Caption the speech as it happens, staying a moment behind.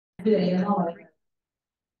Hi,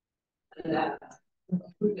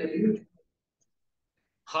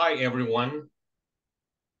 everyone.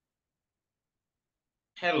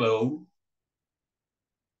 Hello.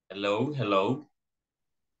 Hello, hello.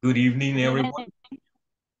 Good evening, everyone.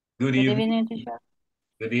 Good Good evening. evening, teacher.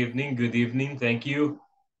 Good evening. Good evening. Thank you.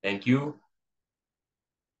 Thank you.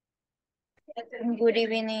 Good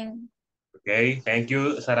evening. Okay. Thank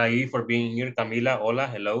you, Saraí, for being here. Camila, hola,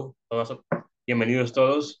 hello. Todos, bienvenidos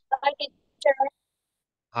todos. Hi, teacher.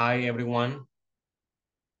 Hi, everyone.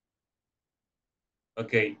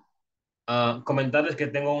 Ok. Comentarles que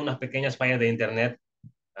tengo unas pequeñas fallas de internet.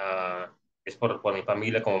 Es por mi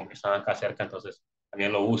familia, como están acá cerca, entonces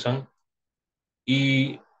también lo usan.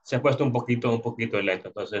 Y se ha puesto un poquito lento.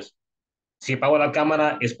 Entonces, si apago la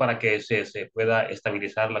cámara es para que se pueda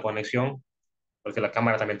estabilizar la conexión, porque la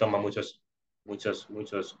cámara también toma muchos,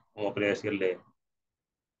 ¿cómo podría decirle?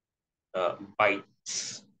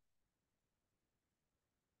 Bytes.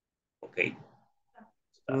 Ok.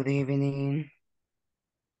 Good evening.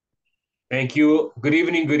 Thank you. Good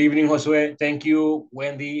evening, Josué. Thank you,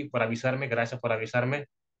 Wendy, por avisarme. Gracias por avisarme.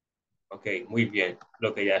 Ok, muy bien.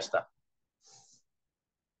 Lo que ya está.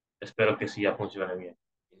 Espero que sí ya funcione bien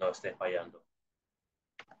y no esté fallando.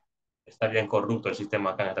 Está bien corrupto el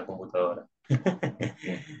sistema acá en esta computadora.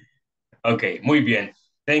 Ok, muy bien.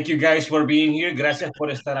 Thank you guys for being here. Gracias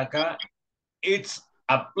por estar acá. It's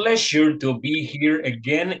a pleasure to be here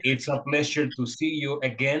again. It's a pleasure to see you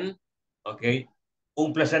again. Ok.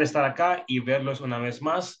 Un placer estar acá y verlos una vez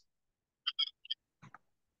más.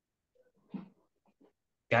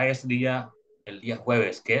 Ya es el día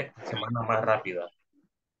jueves. ¿Qué? Semana más rápida.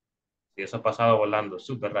 Y eso ha pasado volando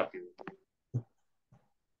súper rápido.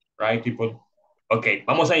 Right, people? Ok,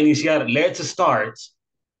 vamos a iniciar. Let's start.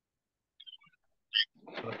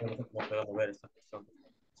 Solo que no sé cómo puedo mover esta cuestión. No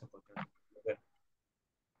sé por qué.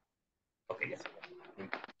 Ok, ya se ve.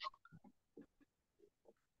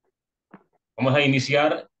 Vamos a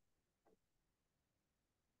iniciar.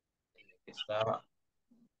 Está.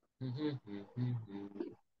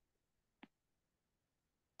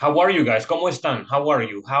 How are you guys? ¿Cómo están? How are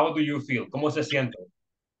you? How do you feel? ¿Cómo se sienten?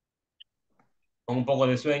 ¿Con un poco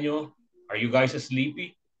de sueño? Are you guys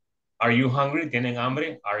sleepy? Are you hungry? ¿Tienen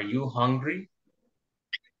hambre? Are you hungry?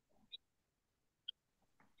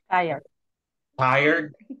 Tired.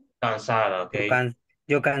 Tired? Cansada, Yo, okay?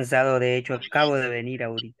 yo cansado, de hecho, acabo de venir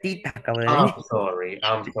ahorita, acabo de I'm venir. sorry,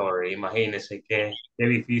 I'm sorry. Imagínense qué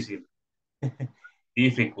difícil.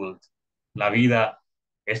 Difficult. La vida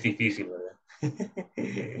es difícil, ¿verdad?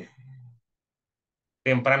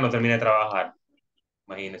 Temprano terminé de trabajar,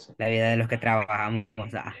 imagínense. La vida de los que trabajamos.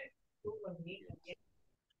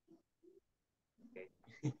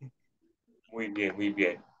 Muy bien, muy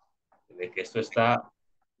bien. De que esto está.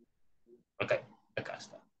 Ok, acá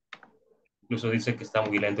está. Incluso dice que está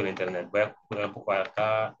muy lento el internet. Voy a poner un poco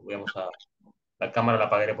acá. La cámara la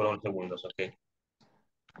apagaré por unos segundos, ok.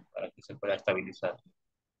 Para que se pueda estabilizar.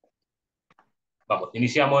 Vamos,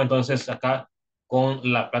 iniciamos entonces acá con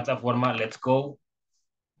la plataforma Let's Go.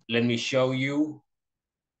 Let me show you.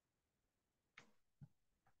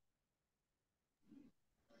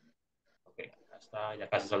 Ok, acá está, ya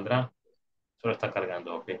casi saldrá. Solo está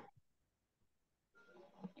cargando, ok.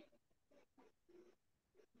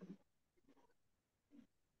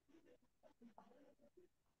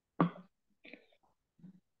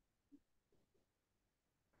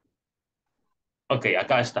 Ok,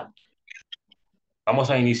 acá está. Vamos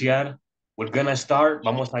a iniciar. We're gonna start.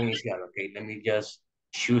 Vamos a iniciar, ok. Let me just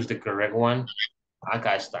choose the correct one.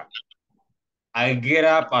 Acá está. I get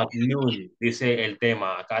up at noon, dice el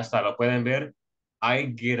tema. Acá está, lo pueden ver.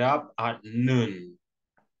 I get up at noon.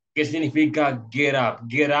 ¿Qué significa get up?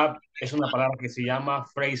 Get up es una palabra que se llama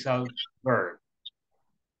phrasal verb.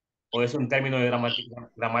 O es un término de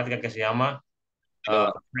gramática que se llama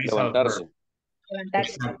phrasal verb. Levantarse.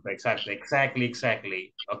 Levantarse.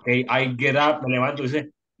 Exactly. Ok, I get up, me levanto,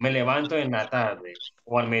 dice, me levanto en la tarde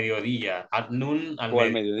o al mediodía. At noon, al O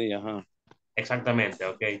al mediodía. mediodía, ajá. Exactamente,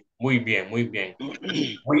 ok. Muy bien, muy bien.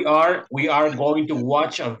 We are going to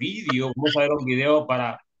watch a video. Vamos a ver un video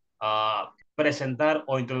para presentar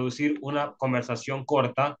o introducir una conversación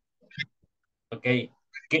corta, ¿ok?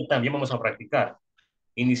 Que también vamos a practicar.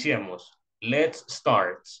 Iniciemos. Let's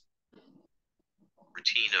start.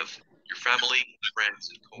 Routine of your family, friends,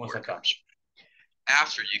 and Vamos acá. coworkers.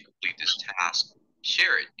 After you complete this task,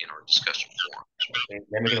 share it in our discussion forum. Okay.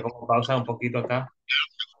 Déjame que le pongo pausa un poquito acá.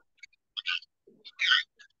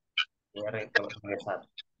 Voy a regresar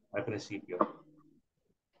al principio.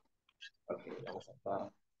 Ok, vamos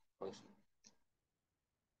acá. Pues,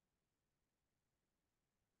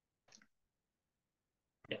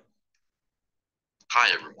 ya. Hi,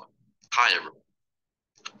 everyone. Hi, everyone.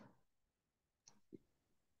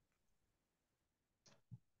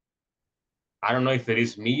 I don't know if it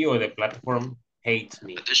is me or the platform hates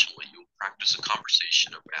me. Additionally, you'll practice a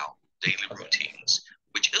conversation about daily routines,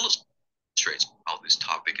 which illustrates how this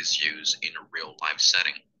topic is used in a real-life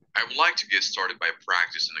setting. I would like to get started by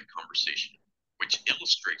practicing a conversation, which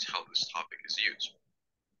illustrates how this topic is used.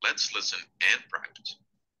 Let's listen and practice.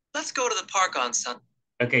 Let's go to the park on Sunday.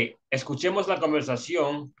 Ok, escuchemos la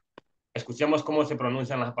conversación, escuchemos cómo se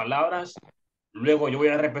pronuncian las palabras, luego yo voy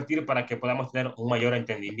a repetir para que podamos tener un mayor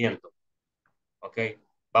entendimiento. Ok,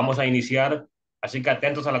 vamos a iniciar, así que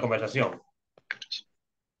atentos a la conversación.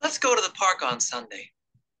 Let's go to the park on Sunday.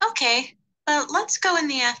 Okay, but let's go in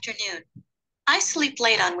the afternoon. I sleep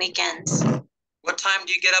late on weekends. What time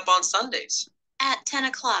do you get up on Sundays? At 10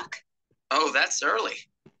 o'clock. Oh, that's early.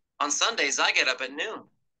 On Sundays, I get up at noon.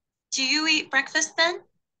 Do you eat breakfast then?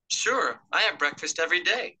 Sure, I have breakfast every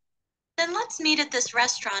day. Then let's meet at this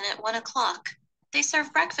restaurant at 1 o'clock. They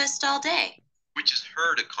serve breakfast all day. We just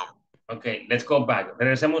heard a conversation. Ok, let's go back.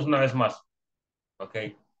 Regresemos una vez más. Ok,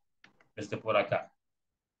 por acá.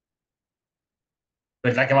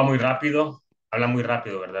 ¿Verdad que va muy rápido? Habla muy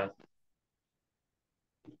rápido, ¿verdad?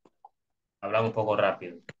 Habla un poco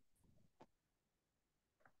rápido.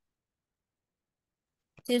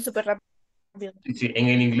 Sí, súper rápido. Sí, en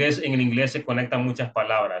el inglés se conectan muchas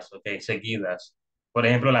palabras, ok, seguidas. Por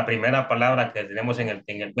ejemplo, la primera palabra que tenemos en el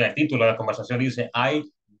título de la conversación dice,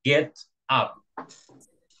 I get up.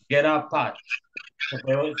 Get up, Pat.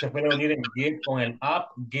 Se puede unir el get con el up,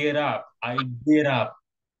 get up. I get up.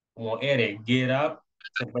 Como eres, get up,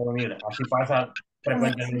 se puede unir. Así pasa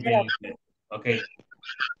frecuentemente en inglés. Ok.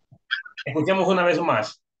 Escuchemos una vez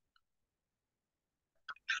más.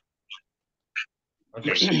 Ok.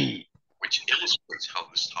 Which illustrates how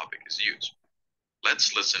this topic is used.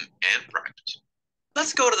 Let's listen and practice.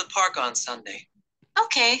 Let's go to the park on Sunday.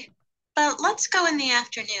 Okay, but let's go in the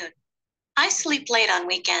afternoon. I sleep late on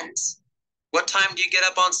weekends. What time do you get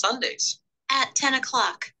up on Sundays? At 10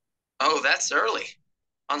 o'clock. Oh, that's early.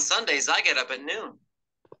 On Sundays, I get up at noon.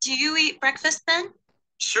 Do you eat breakfast then?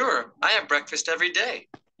 Sure, I have breakfast every day.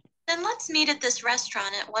 Then let's meet at this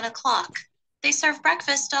restaurant at 1 o'clock. They serve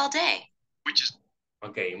breakfast all day. Which is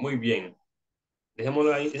Ok, muy bien.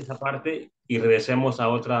 Dejémoslo ahí en esa parte y regresemos a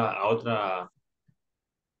otra.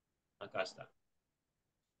 Acá está.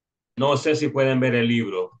 No sé si pueden ver el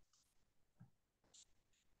libro.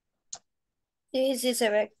 Sí, sí se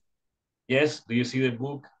ve. Yes, do you see the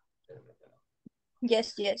book?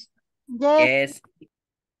 Yes, yes. Yes.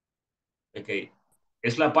 Ok.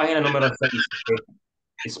 Es la página número 6. Okay.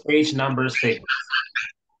 Es page number 6.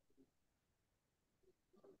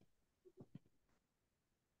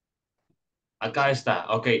 Acá está,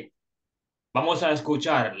 ok. Vamos a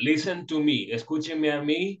escuchar. Listen to me. Escúchenme a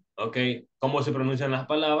mí, ok. Cómo se pronuncian las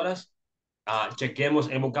palabras. Chequemos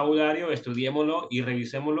el vocabulario, estudiémoslo y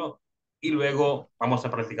revisémoslo. Y luego vamos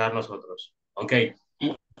a practicar nosotros. Ok.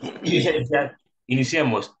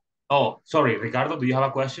 Iniciemos. Oh, sorry, Ricardo, do you have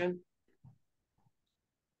a question?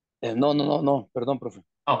 No, perdón, profe.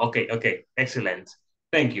 Oh, okay, okay, excellent.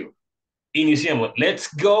 Thank you. Iniciemos.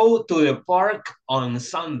 Let's go to the park on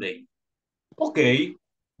Sunday. Okay,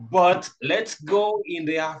 but let's go in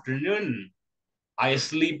the afternoon. I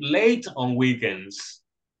sleep late on weekends.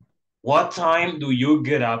 What time do you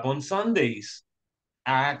get up on Sundays?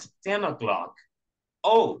 At 10 o'clock.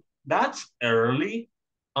 Oh, that's early.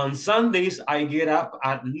 On Sundays, I get up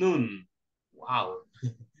at noon. Wow.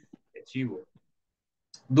 Qué chivo.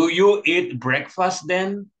 Do you eat breakfast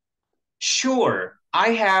then? Sure, I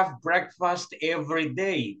have breakfast every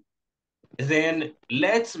day. Then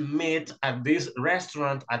let's meet at this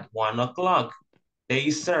restaurant at 1 o'clock. They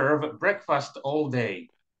serve breakfast all day.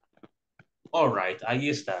 All right, ahí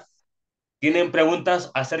está. ¿Tienen preguntas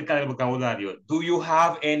acerca del vocabulario? Do you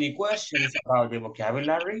have any questions about the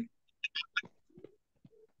vocabulary?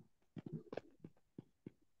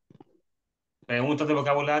 ¿Preguntas de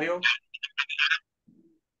vocabulario?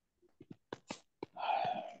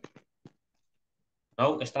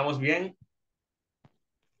 ¿No? ¿Estamos bien?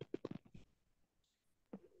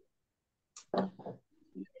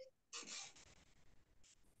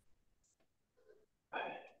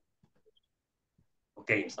 Ok,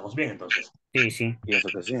 estamos bien entonces. Sí, sí. Pienso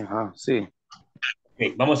que sí, ajá, sí.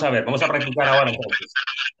 Ok, vamos a ver, vamos a practicar ahora entonces.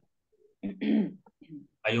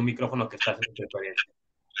 Hay un micrófono que está haciendo interferencia.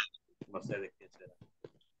 No sé de qué será.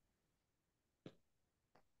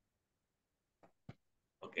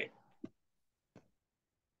 Ok.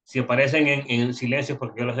 Si aparecen en silencio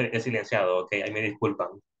porque yo los he silenciado, ok, ahí me disculpan.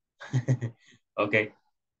 Ok.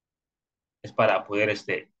 Es para poder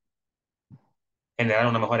generar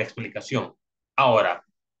una mejor explicación. Ahora,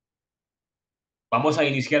 vamos a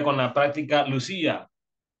iniciar con la práctica Lucía.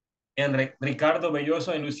 Ricardo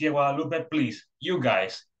Belloso y Lucía Guadalupe, please, you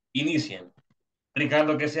guys, inicien.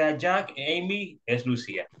 Ricardo que sea Jack, Amy es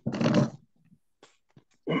Lucía.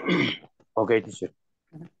 Ok, teacher.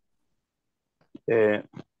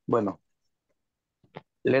 Bueno,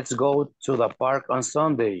 let's go to the park on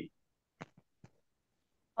Sunday.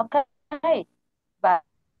 Okay, but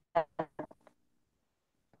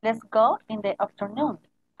let's go in the afternoon.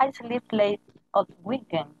 I sleep late on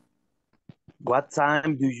weekend What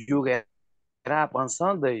time do you get up on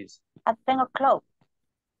Sundays? at 10 o'clock.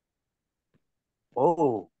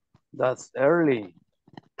 Oh, that's early.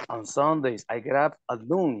 On Sundays, I get up at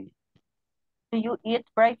noon. Do you eat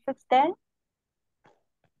breakfast then?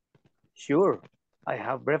 Sure, I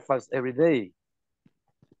have breakfast every day.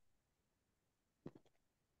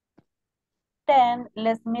 Then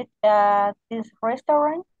let's meet at this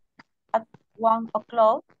restaurant at 1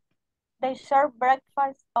 o'clock. They serve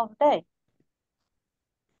breakfast all day.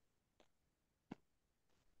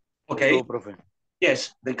 Okay. Go, profe.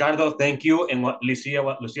 Yes, Ricardo, thank you. And Lucía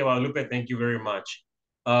Guadalupe, thank you very much.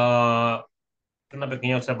 Una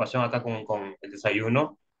pequeña observación acá con el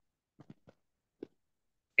desayuno.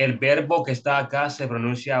 El verbo que está acá se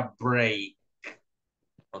pronuncia break,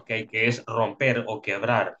 ok, que es romper o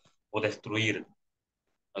quebrar o destruir,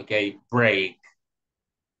 ok, break.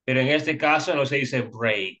 Pero en este caso no se dice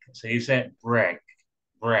break, se dice break,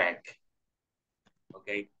 ok,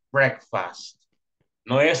 breakfast.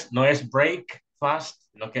 No es breakfast,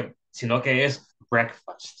 sino que es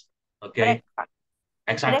breakfast, ok. Breakfast.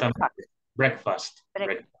 Exactamente, breakfast.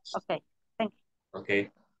 Okay, thank you. Ok.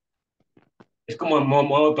 Es como en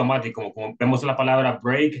modo automático, como vemos la palabra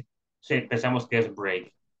break, sí, pensamos que es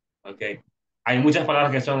break. Ok. Hay muchas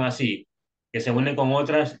palabras que son así, que se unen con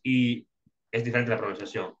otras y es diferente la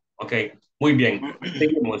pronunciación. Ok, muy bien.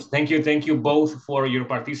 Seguimos. Thank you both for your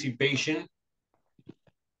participation.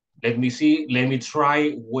 Let me see, let me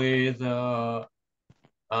try with Saraí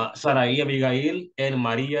Abigail and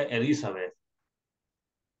María Elizabeth.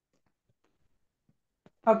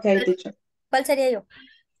 Okay, teacher. ¿Cuál sería yo?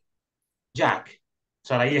 Jack.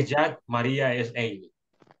 Saraí es Jack, María es Amy.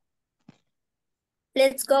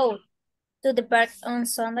 Let's go to the park on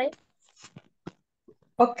Sunday.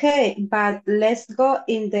 Okay, but let's go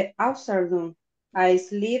in the afternoon. I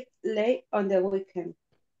sleep late on the weekend.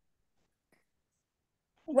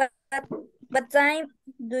 What time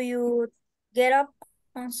do you get up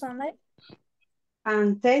on Sunday?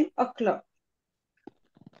 And 10 o'clock.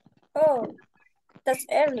 Oh, that's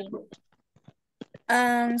early.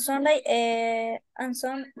 On Sunday, on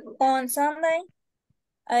Sunday,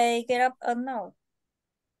 I get up at now.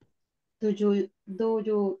 Do you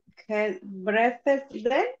get breakfast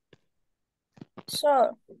then?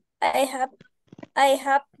 So I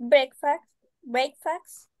have breakfast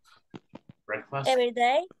every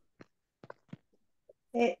day.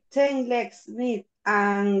 10 legs meet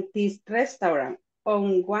and this restaurant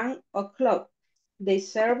on 1 o'clock. They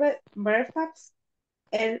serve breakfast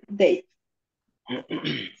all day.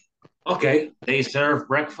 Okay, they serve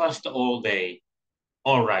breakfast all day.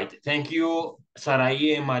 All right, thank you,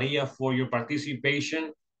 Saraí and Maria, for your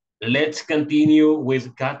participation. Let's continue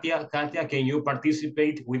with Katia. Katia, can you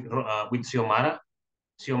participate with Xiomara?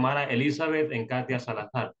 Xiomara Elizabeth and Katia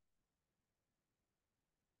Salazar.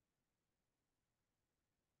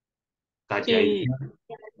 Katia, Sí.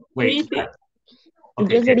 wait. Sí, sí.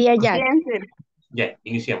 Okay, Yo sería Jack. ya,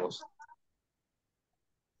 iniciamos.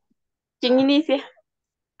 ¿Quién inicia?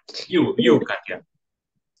 You, Katia.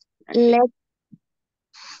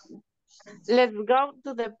 Let's go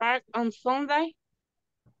to the park on Sunday.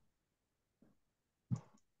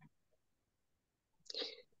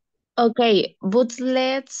 Okay, but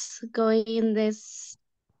let's go in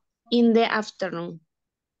the afternoon.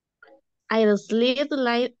 I'll sleep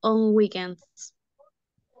late on weekends.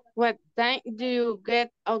 What time do you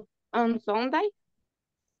get out on Sunday?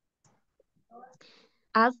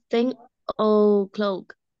 At 10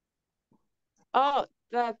 o'clock. Oh,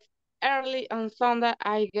 that's early on Sunday.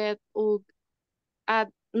 I get up at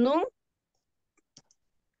noon.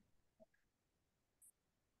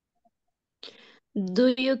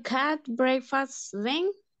 Do you cut breakfast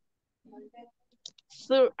then?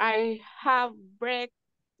 So I have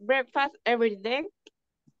breakfast every day.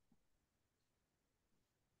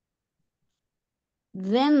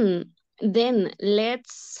 Then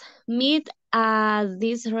let's meet at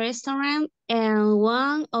this restaurant and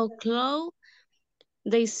 1 o'clock.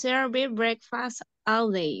 They serve breakfast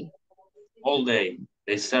all day. All day.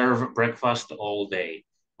 They serve breakfast all day.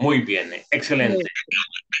 Muy bien, excelente.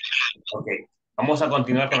 Okay, Vamos a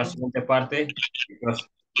continuar con la siguiente parte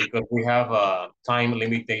because we have time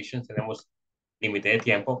limitations, tenemos límite de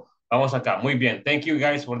tiempo. Vamos acá, muy bien. Thank you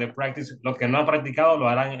guys for the practice. Los que no han practicado lo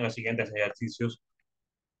harán en los siguientes ejercicios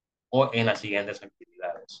o en las siguientes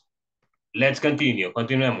actividades. Let's continue,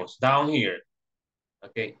 continuemos. Down here.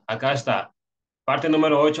 Ok, acá está. Parte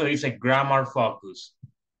número 8 dice Grammar Focus.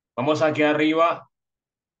 Vamos aquí arriba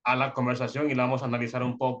a la conversación y la vamos a analizar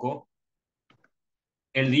un poco.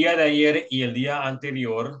 El día de ayer y el día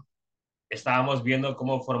anterior estábamos viendo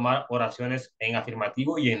cómo formar oraciones en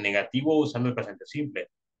afirmativo y en negativo usando el presente simple.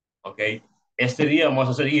 ¿Ok? Este día vamos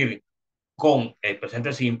a seguir con el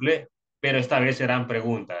presente simple, pero esta vez serán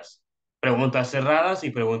preguntas. Preguntas cerradas y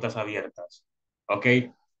preguntas abiertas. ¿Ok?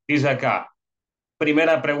 Dice acá,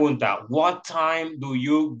 primera pregunta, what time do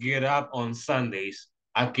you get up on Sundays?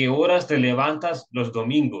 ¿A qué horas te levantas los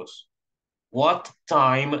domingos? What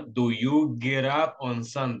time do you get up on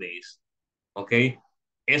Sundays? ¿Ok?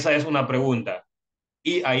 Esa es una pregunta.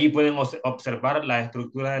 Y ahí pueden observar la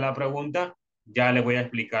estructura de la pregunta. Ya les voy a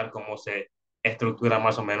explicar cómo se estructura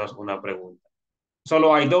más o menos una pregunta.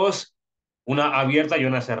 Solo hay dos, una abierta y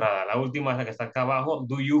una cerrada. La última es la que está acá abajo.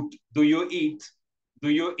 Do you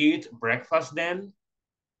eat breakfast then?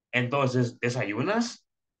 Entonces, ¿desayunas?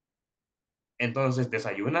 Entonces,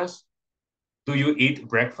 ¿desayunas? Do you eat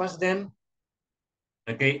breakfast then?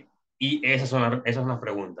 ¿Ok? Y esas son las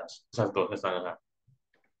preguntas. Esas dos están acá.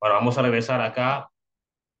 Ahora vamos a regresar acá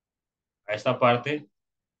a esta parte.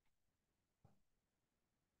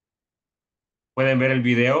 Pueden ver el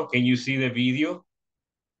video. Can you see the video?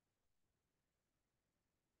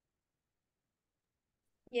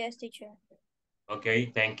 Yes, teacher. Ok,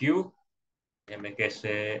 thank you. Déjenme que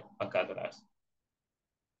se acá atrás.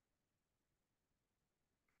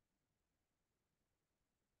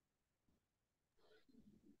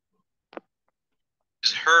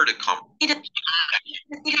 It's her to come. Eat at this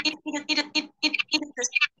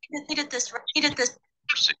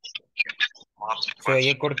Lots of Se oye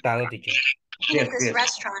questions. cortado, teacher. Yes, yes.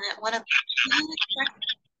 restaurant at one of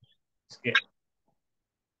Es que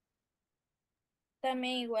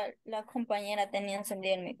También igual, la compañera tenía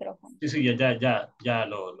encendido el micrófono. sí, ya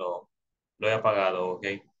lo he apagado, ok.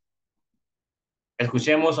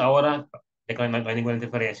 Escuchemos ahora, ya que no hay ninguna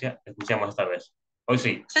interferencia, escuchemos esta vez. Hoy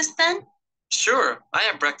sí. breakfast then? Sure, I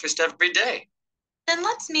have breakfast every day. Then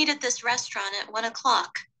let's meet at this restaurant at 1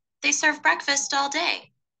 o'clock. They serve breakfast all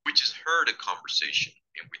day. We just heard a conversation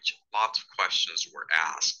in which lots of questions were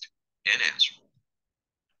asked and answered.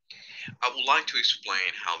 I would like to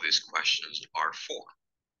explain how these questions are formed.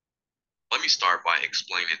 Let me start by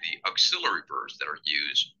explaining the auxiliary verbs that are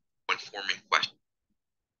used when forming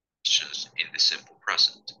questions in the simple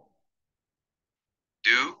present.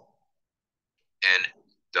 Do and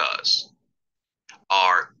does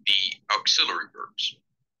are the auxiliary verbs.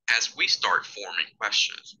 As we start forming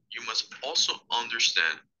questions, you must also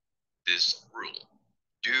understand this rule.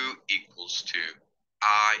 Do equals to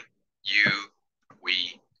I, you,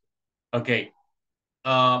 we. Ok.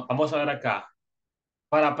 Vamos a ver acá.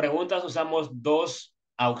 Para preguntas usamos dos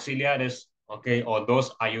auxiliares, ok, o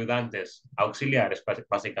dos ayudantes auxiliares,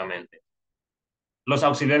 básicamente. Los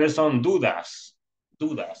auxiliares son dudas.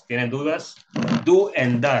 ¿Tienen dudas? Do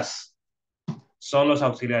and does son los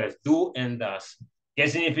auxiliares. Do and does. ¿Qué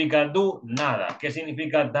significa do? Nada. ¿Qué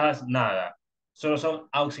significa does? Nada. Solo son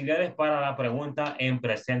auxiliares para la pregunta en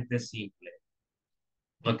presente simple.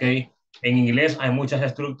 ¿Ok? En inglés hay muchas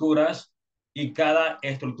estructuras y cada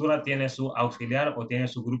estructura tiene su auxiliar o tiene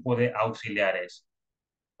su grupo de auxiliares.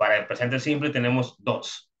 Para el presente simple tenemos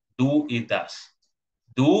dos, do y does.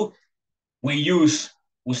 Do,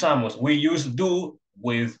 usamos, we use do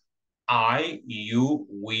with I, you,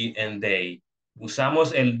 we, and they.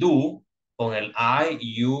 Usamos el do con el I,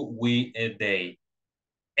 you, we, and they.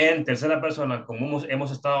 En tercera persona, como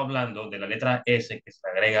hemos estado hablando de la letra S que se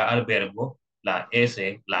agrega al verbo, la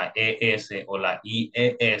S, la ES o la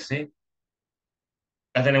IES,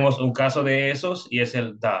 ya tenemos un caso de esos y es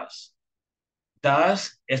el does.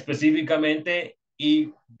 Does específicamente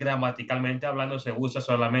y gramaticalmente hablando se usa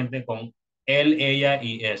solamente con él, ella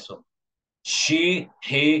y eso. She,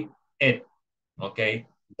 he, it. ¿Ok?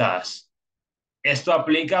 Does. Esto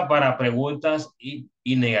aplica para preguntas y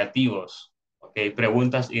negativos. ¿Ok?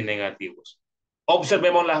 Preguntas y negativos.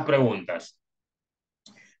 Observemos las preguntas.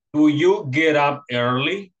 Do you get up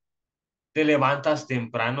early? ¿Te levantas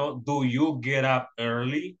temprano? Do you get up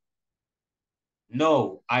early?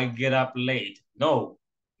 No, I get up late. No,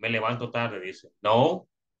 me levanto tarde, dice. No,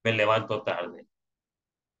 me levanto tarde.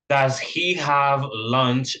 Does he have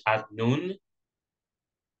lunch at noon?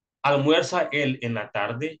 ¿Almuerza él en la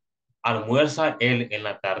tarde? ¿Almuerza él en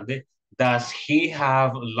la tarde? does he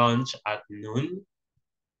have lunch at noon?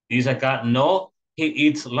 Dice acá, no, he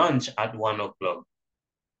eats lunch at 1 o'clock.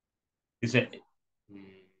 Dice,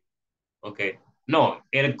 ok, no,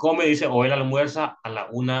 él come, dice, o él almuerza a la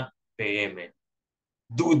 1 p.m.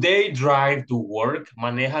 Do they drive to work?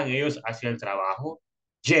 ¿Manejan ellos hacia el trabajo?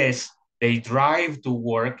 Yes, they drive to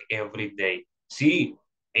work every day. Sí,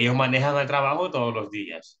 ellos manejan al trabajo todos los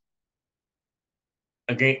días.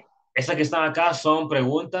 Ok, estas que están acá son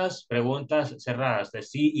preguntas cerradas de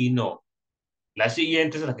sí y no. Las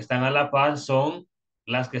siguientes, las que están a la par, son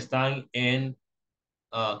las que están en,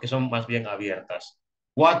 que son más bien abiertas.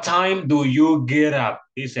 What time do you get up?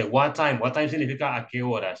 Dice, what time? What time significa a qué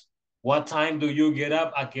horas. What time do you get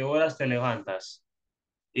up? ¿A qué horas te levantas?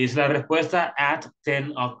 Es la respuesta at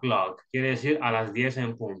 10 o'clock. Quiere decir a las 10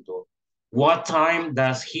 en punto. What time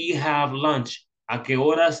does he have lunch? ¿A qué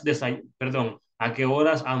horas ¿a qué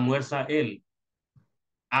horas almuerza él?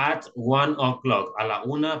 At 1 o'clock, a la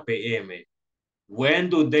 1 p.m. When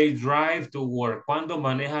do they drive to work? ¿Cuándo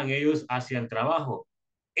manejan ellos hacia el trabajo?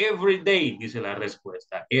 Every day, dice la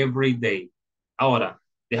respuesta. Every day. Ahora,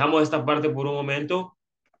 dejamos esta parte por un momento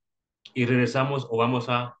y regresamos o vamos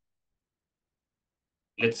a...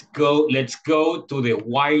 Let's go to the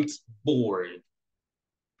whiteboard.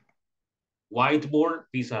 Whiteboard,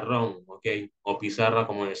 pizarrón, ¿ok? O pizarra,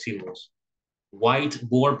 como decimos.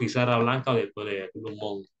 Whiteboard, pizarra blanca de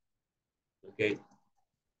plumón. ¿Ok?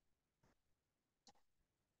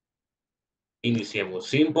 Iniciemos.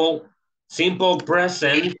 Simple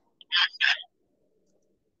present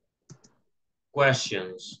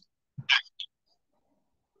questions.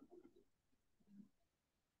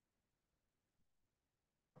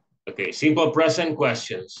 Ok, simple present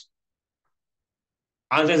questions.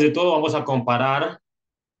 Antes de todo, vamos a comparar.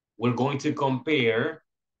 We're going to compare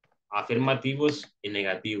afirmativos y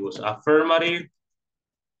negativos. Affirmative.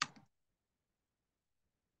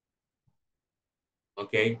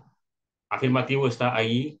 Ok. Afirmativo está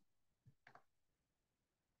ahí.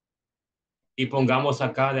 Y pongamos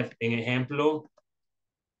acá en ejemplo.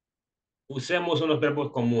 Usemos unos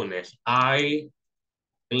verbos comunes. I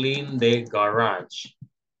clean the garage.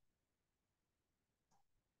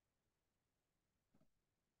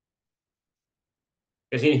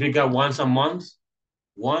 ¿Qué significa once a month?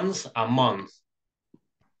 Once a month.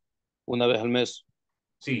 Una vez al mes.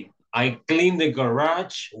 Sí. I clean the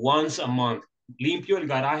garage once a month. Limpio el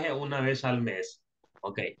garaje una vez al mes.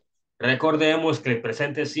 Ok. Recordemos que el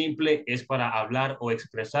presente simple es para hablar o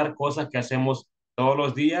expresar cosas que hacemos todos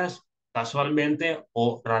los días, casualmente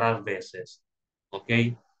o raras veces. Ok.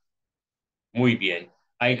 Muy bien.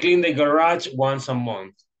 I clean the garage once a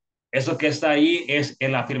month. Eso que está ahí es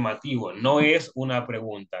el afirmativo, no es una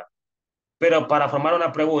pregunta. Pero para formar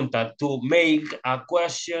una pregunta, to make a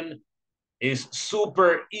question is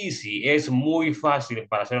super easy. Es muy fácil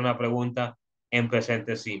para hacer una pregunta en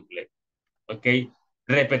presente simple. ¿Ok?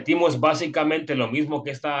 Repetimos básicamente lo mismo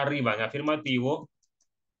que está arriba en afirmativo.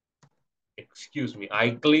 Excuse me.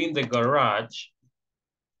 I clean the garage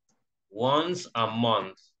once a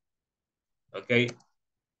month. ¿Ok?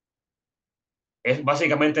 Es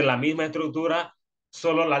básicamente la misma estructura,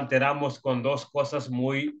 solo la alteramos con dos cosas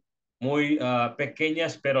muy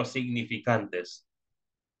pequeñas pero significantes.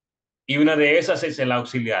 Y una de esas es el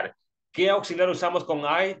auxiliar. ¿Qué auxiliar usamos con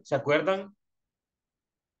I? ¿Se acuerdan?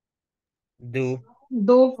 Do.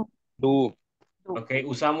 Do. Do. Ok,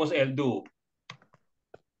 usamos el do.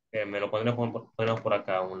 Me lo ponemos por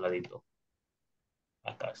acá a un ladito.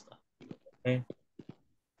 Acá está. Okay.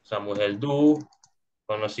 Usamos el do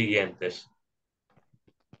con los siguientes.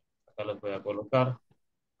 Acá los voy a colocar.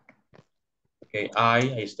 Ok,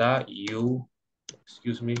 ahí está. You,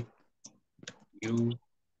 excuse me. You.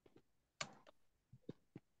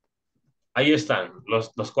 Ahí están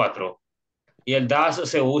los cuatro. Y el das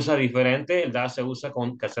se usa diferente. El das se usa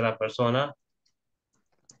con tercera persona.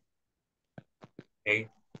 Okay.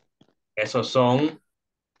 Esos son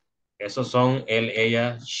él,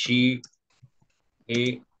 ella, she,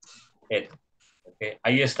 he, it. Okay.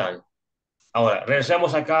 Ahí están. Ahora,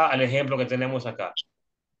 regresemos acá al ejemplo que tenemos acá.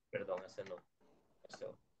 Perdón, este no.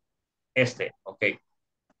 Ok.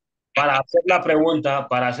 Para hacer la pregunta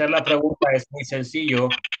es muy sencillo.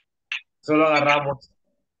 Solo agarramos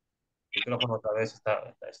el micrófono otra vez.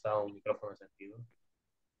 Está un micrófono encendido.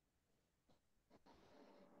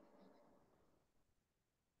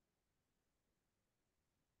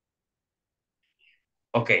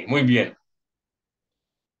 Ok, muy bien.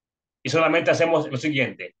 Y solamente hacemos lo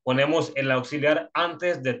siguiente. Ponemos el auxiliar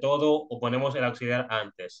antes de todo o ponemos el auxiliar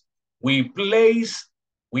antes. We place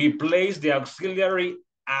the auxiliary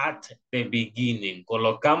at the beginning.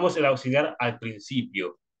 Colocamos el auxiliar al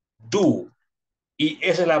principio. Do. Y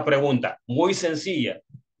esa es la pregunta, muy sencilla.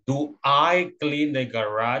 Do I clean the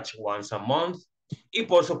garage once a month? Y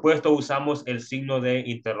por supuesto usamos el signo de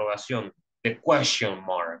interrogación, the question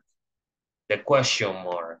mark. The question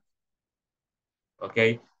mark.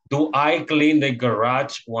 Okay. Do I clean the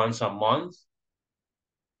garage once a month?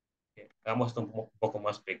 Hagamos esto un poco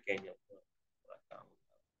más pequeño.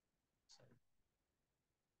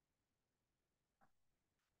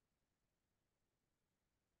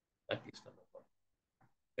 Aquí está mejor.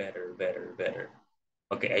 Better, better, better.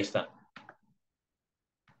 Ok, ahí está.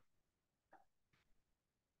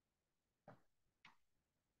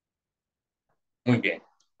 Muy bien.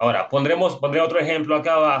 Ahora, pondré otro ejemplo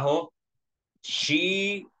acá abajo.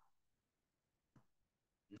 She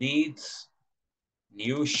needs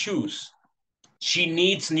new shoes. She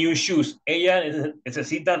needs new shoes. Ella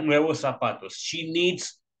necesita nuevos zapatos. She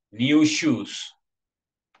needs new shoes.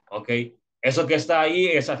 Ok. Eso que está ahí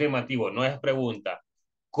es afirmativo, no es pregunta.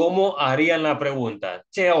 ¿Cómo harían la pregunta?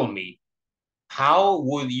 Tell me. How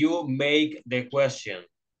would you make the question?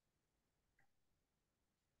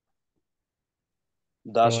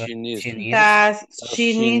 Does she need? Does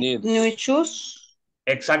she need new shoes?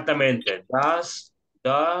 Exactamente. Does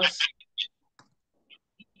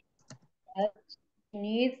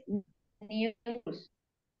Need new shoes.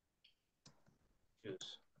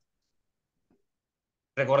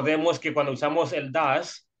 Recordemos que cuando usamos el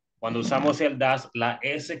does, la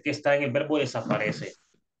S que está en el verbo desaparece.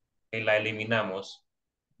 Y la eliminamos.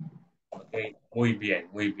 Okay. Muy bien,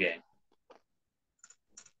 muy bien.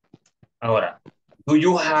 Ahora, do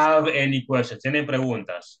you have any questions? ¿Tienen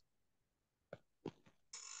preguntas?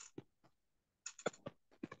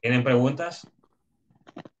 ¿Tienen preguntas?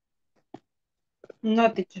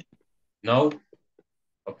 No, teacher. No.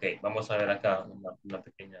 Ok, vamos a ver acá una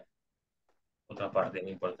pequeña otra parte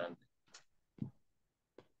muy importante.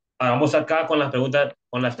 Ahora, vamos acá con las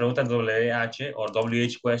preguntas WH o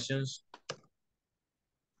WH questions.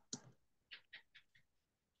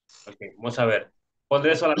 Ok, vamos a ver.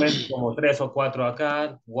 Pondré solamente como 3 o 4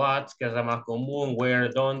 acá. What, que es la más común. Where,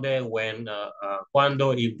 dónde. When,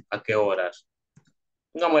 cuándo y a qué horas.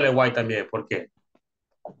 Pongámosle why también. ¿Por qué?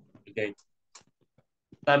 Okay.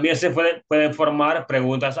 También se pueden formar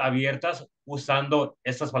preguntas abiertas usando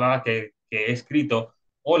estas palabras que he escrito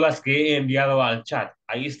o las que he enviado al chat.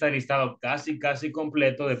 Ahí está el listado casi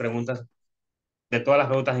completo de preguntas, de todas las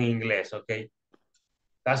preguntas en inglés, ¿ok?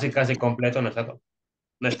 Casi completo, no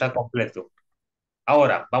está completo.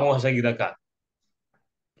 Ahora, vamos a seguir acá.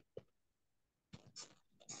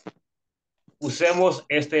 Usemos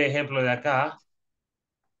este ejemplo de acá.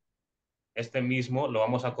 Este mismo, lo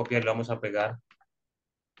vamos a copiar, lo vamos a pegar.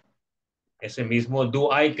 Ese mismo, do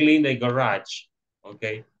I clean the garage? ¿Ok?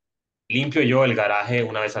 ¿Limpio yo el garaje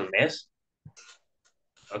una vez al mes?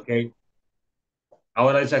 ¿Ok?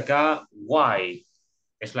 Ahora dice acá, why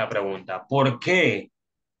es la pregunta. ¿Por qué?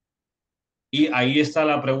 Y ahí está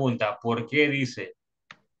la pregunta. ¿Por qué dice?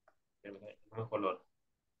 Color.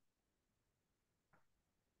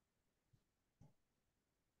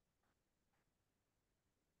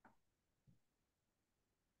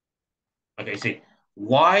 Ok, sí.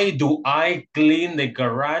 Why do I clean the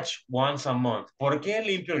garage once a month? ¿Por qué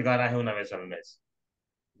limpio el garaje una vez al mes?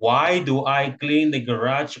 Why do I clean the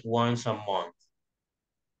garage once a month?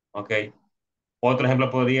 Ok. Otro ejemplo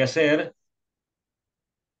podría ser,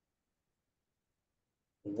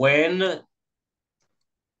 when,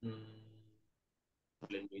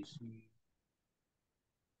 let me see.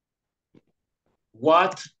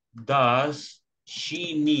 What does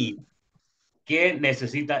she need? ¿Qué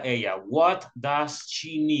necesita ella? What does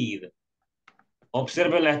she need?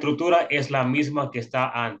 Observen la estructura, es la misma que está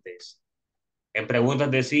antes. En preguntas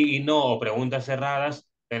de sí y no o preguntas cerradas,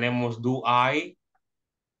 tenemos do I.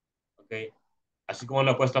 Okay. Así como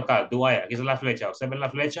lo he puesto acá, do I. Aquí está la flecha. Observen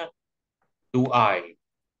la flecha. Do I.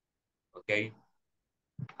 Ok.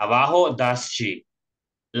 Abajo, does she.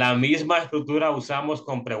 La misma estructura usamos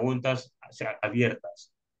con preguntas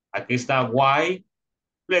abiertas. Aquí está why.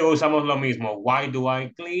 Luego usamos lo mismo. Why do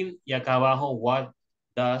I clean? Y acá abajo, what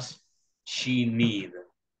does she need?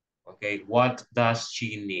 Ok. What does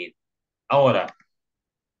she need? Ahora,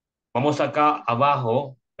 vamos acá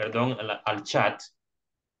abajo, perdón, al chat.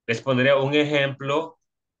 Les pondré un ejemplo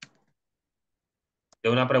de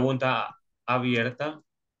una pregunta abierta.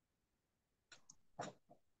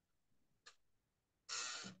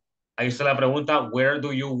 Ahí está la pregunta, where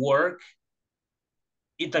do you work?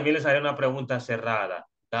 Y también les haré una pregunta cerrada.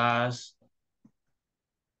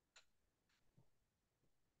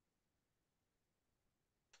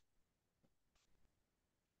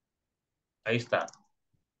 Ahí está.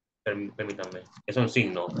 Permítanme, es un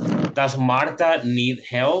signo. Does Marta need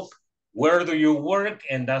help? Where do you work?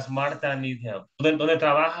 And does Marta need help? ¿Dónde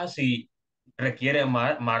trabajas si requiere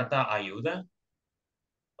Marta ayuda?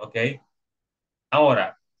 Ok.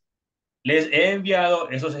 Ahora, les he enviado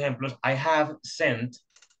esos ejemplos. I have sent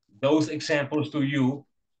those examples to you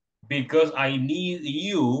because I need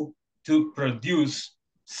you to produce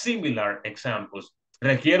similar examples.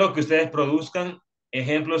 Requiero que ustedes produzcan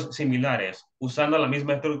ejemplos similares. Usando la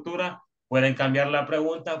misma estructura, pueden cambiar la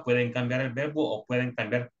pregunta, pueden cambiar el verbo o pueden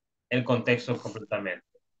cambiar el contexto completamente.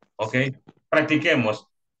 ¿Ok? Practiquemos.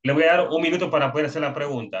 Le voy a dar un minuto para poder hacer la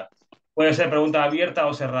pregunta. Puede ser pregunta abierta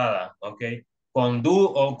o cerrada. ¿Ok? Con do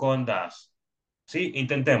o con das. ¿Sí?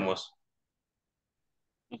 Intentemos.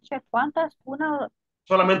 Teacher, ¿cuántas? Una,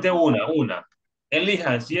 Solamente una.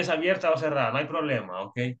 Elijan si es abierta o cerrada, no hay problema,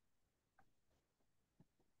 ¿ok?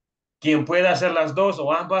 Quien pueda hacer las dos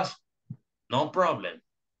o ambas, no problem.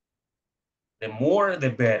 The more, the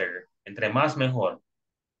better. Entre más, mejor.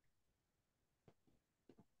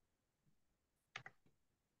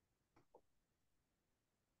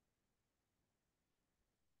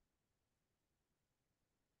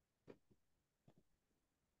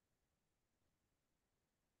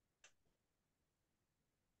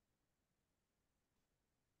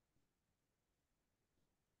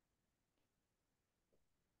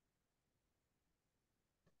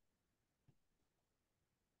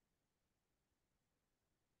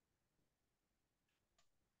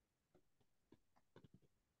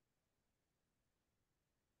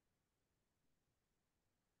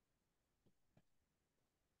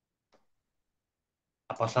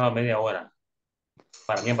 Ha pasado media hora.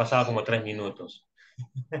 Para mí han pasado como 3 minutos.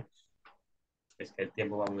 Es que el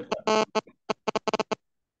tiempo va muy rápido.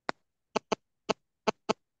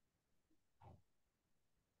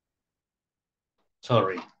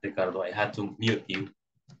 Sorry, Ricardo, I had to mute you.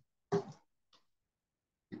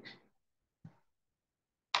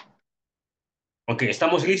 Ok,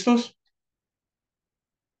 ¿estamos listos?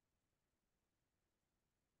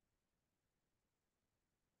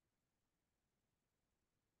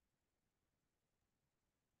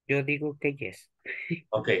 Yo digo que yes.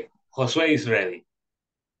 Ok, Josué is ready.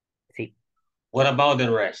 Sí. What about the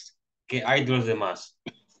rest? ¿Qué hay de los demás?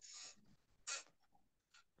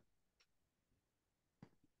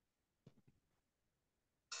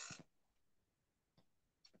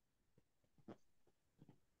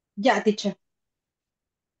 Ya, teacher.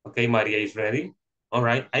 Okay, Maria is ready. All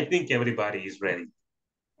right, I think everybody is ready.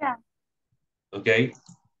 yeah. Okay.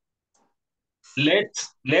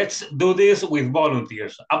 Let's do this with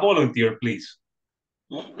volunteers. A volunteer, please.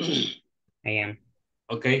 I am.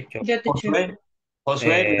 Okay. Yo, teacher.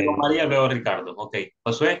 Josué, luego Eh, María, luego Ricardo. Okay.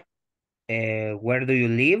 Josué. Where do you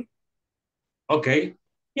live? Okay.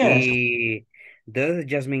 Yes. Y does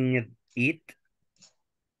Jasmine need it?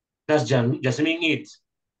 Does Jasmine eat?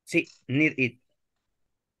 Sí, need it.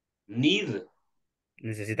 Need.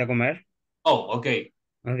 ¿Necesita comer? Oh, okay.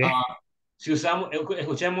 Okay. Si usamos,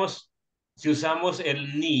 escuchemos, si usamos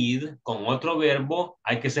el need con otro verbo,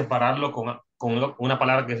 hay que separarlo con una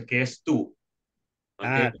palabra que es tú. Okay.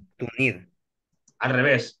 Ah, to need. Al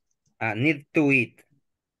revés. Need to eat.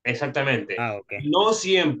 Exactamente. Okay. No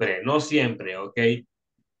siempre, ¿ok?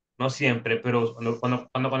 No siempre, pero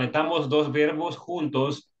cuando conectamos dos verbos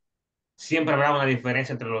juntos, siempre habrá una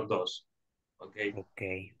diferencia entre los dos, ¿ok?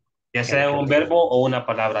 Okay. Ya Ya lo sea un entendí. verbo o una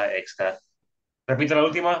palabra extra. Repite la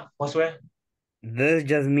última, Josué. Does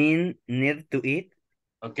Jasmine need to eat?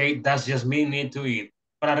 ¿Ok? Does Jasmine need to eat?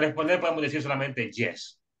 Para responder podemos decir solamente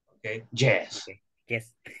yes, ¿ok? Yes, Okay.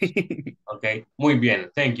 Yes. ¿ok? Muy bien,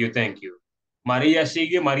 thank you, thank you. María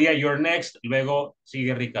sigue, María, you're next, luego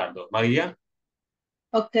sigue Ricardo. María.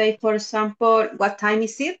 Okay, for example, what time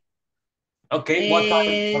is it? Okay, what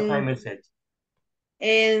time is it?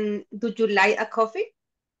 And do you like a coffee?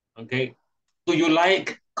 Okay. Do you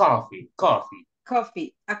like coffee? Coffee.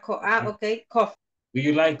 Coffee. Okay, coffee. Do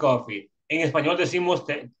you like coffee? En español decimos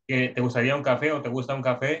que te gustaría un café o te gusta un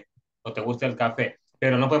café o te gusta el café,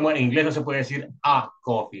 pero no podemos, en inglés no se puede decir a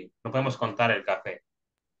coffee, no podemos contar el café.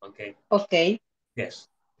 Okay. Okay. Yes.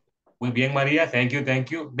 Muy bien, María. Thank you, thank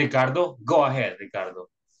you. Ricardo, go ahead, Ricardo.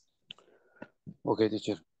 Okay,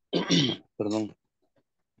 teacher. Perdón.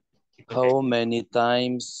 Okay. How many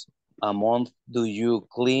times a month do you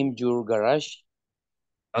clean your garage?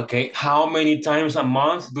 Okay. How many times a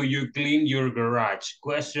month do you clean your garage?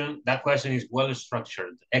 That question is well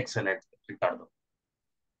structured. Excellent, Ricardo.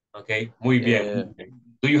 Okay. Muy bien.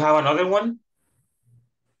 Do you have another one?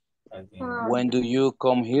 When do you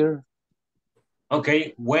come here?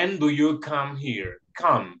 Okay. When do you come here?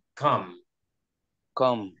 Come.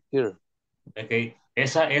 Come here. Okay.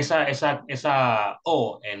 Esa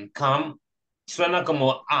O en come suena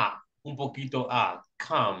como A, un poquito A,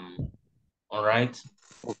 come. All right.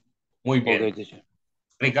 Muy bien. Okay, teacher.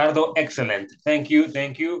 Ricardo, excellent. Thank you,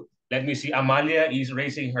 thank you. Let me see. Amalia is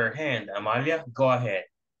raising her hand. Amalia, go ahead.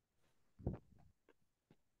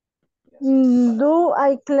 Do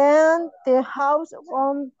I clean the house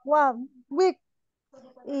on 1 week?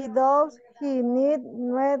 Does he need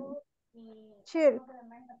red shirt?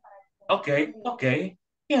 Okay, okay.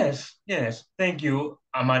 Yes, yes. Thank you,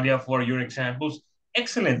 Amalia, for your examples.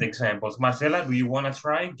 Excellent examples. Marcela, do you want to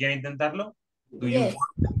try? ¿Quiere intentarlo? Do you Yes.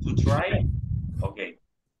 want to try? Okay.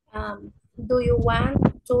 Do you want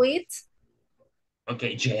to eat?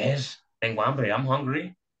 Okay, yes. Tengo hambre. I'm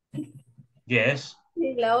hungry. Yes.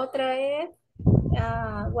 Y la otra es,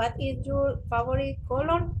 what is your favorite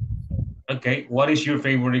color? Okay, what is your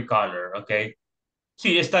favorite color? Okay.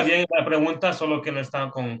 Sí, está bien la pregunta, solo que no está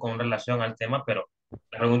con relación al tema, pero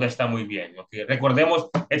la pregunta está muy bien. Okay. Recordemos,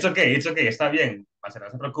 it's okay, está bien, Marcela,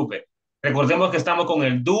 no se preocupe. Recordemos que estamos con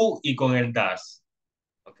el do y con el das.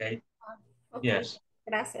 Okay. Okay. Yes.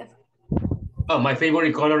 Gracias. Oh, my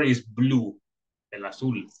favorite color is blue, el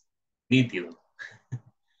azul, nítido.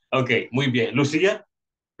 Okay, muy bien. Lucía,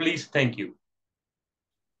 please, thank you.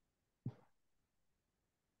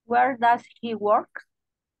 Where does he work?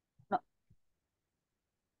 No.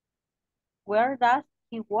 Where does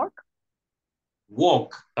he work?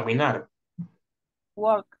 Walk, caminar.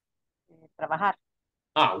 Work. Trabajar.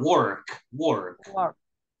 Ah, work. Work.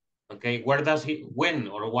 Okay, where does he, when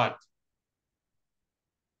or what?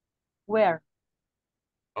 Where?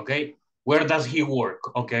 Okay, where does he work?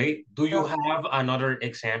 Okay, do you have another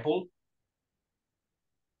example?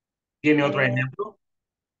 ¿Tiene otro ejemplo?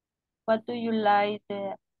 What do you like?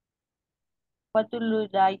 What do you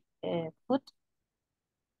like? Food?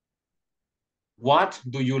 What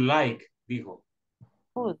do you like? Dijo.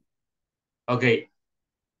 Food. Okay.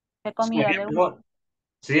 ¿Qué comida le gusta?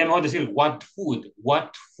 Sería mejor decir what food.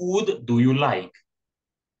 What food do you like?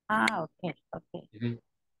 Ah, ok, ok.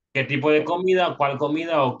 ¿Qué tipo de comida? ¿Cuál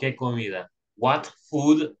comida o qué comida? What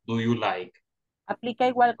food do you like? ¿Aplica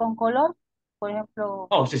igual con color? Por ejemplo,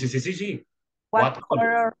 Oh, sí. what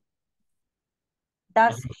color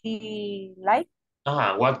does he like?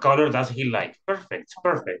 Ajá, what color does he like? Perfect.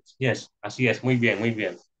 Yes, así es. Muy bien.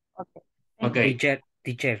 Okay.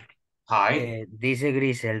 Teacher. Hi. Dice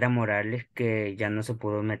Griselda Morales que ya no se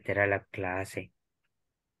pudo meter a la clase.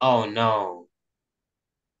 Oh, no.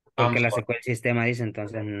 Porque la sacó el sistema, dice,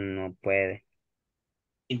 entonces no puede.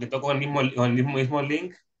 ¿Intentó con el mismo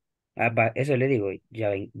link? Eso le digo,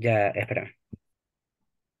 ya, espera.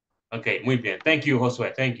 Ok, muy bien. Thank you,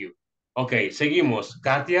 Josué. Thank you. Ok, seguimos.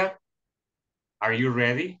 Katia, are you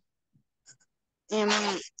ready?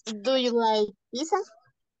 Do you like pizza?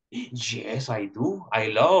 Yes, I do. I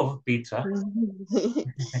love pizza.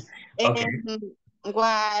 Okay.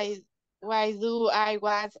 Why do I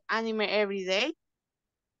watch anime every day?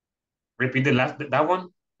 Repeat that one.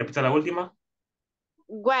 Repita la última.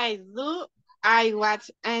 Why do I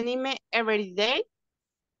watch anime every day?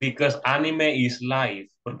 Because anime is life.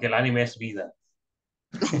 Porque el anime es vida.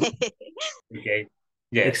 Okay.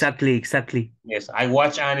 Yes. Exactly. Yes, I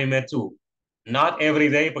watch anime too. Not every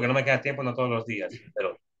day, porque no me queda tiempo, no todos los días.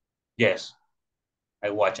 Pero, yes,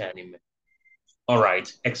 I watch anime. All right,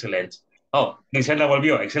 excellent. Oh, Griselda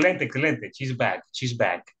volvió. Excelente. She's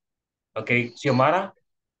back. Okay, Xiomara.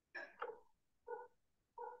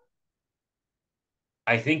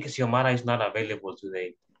 I think Xiomara is not available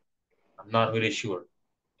today. I'm not really sure.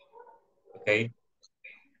 Okay.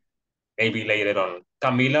 Maybe later on.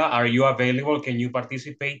 Camila, are you available? Can you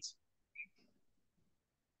participate?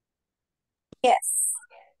 Yes.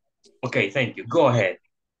 Okay, thank you. Go ahead.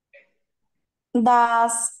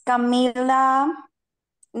 Does Camila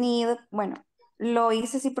need, bueno, lo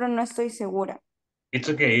hice sí, pero no estoy segura. It's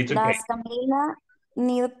okay. Does Camila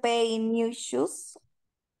need pay new shoes?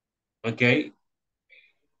 Okay.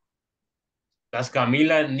 Does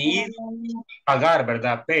Camila need pagar,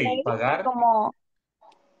 ¿verdad? Pay, pagar. Como,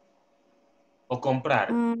 O comprar.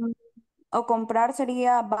 o comprar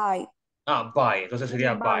sería buy. Buy. Entonces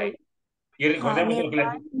sería buy. Y recordemos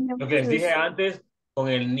lo que les dije antes, con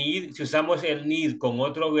el need, si usamos el need con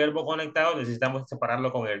otro verbo conectado, necesitamos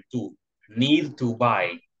separarlo con el to. Need to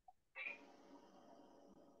buy.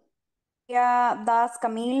 Does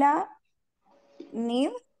Camila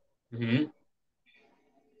need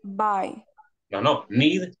buy? No,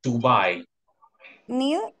 need to buy.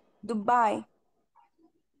 Need to buy.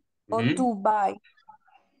 O to buy.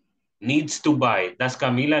 Needs to buy. Does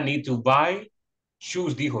Camila need to buy?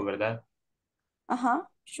 Shoes dijo, ¿verdad? Ajá,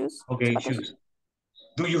 shoes. Okay, shoes.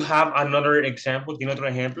 Do you have another example? ¿Tiene otro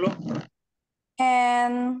ejemplo?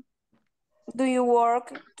 And do you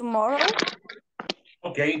work tomorrow?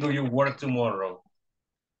 Okay, do you work tomorrow?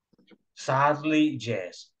 Sadly,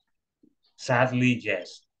 yes. Sadly,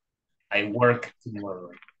 yes. I work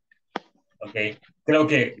tomorrow. Okay, creo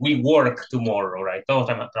que we work tomorrow, right? Todos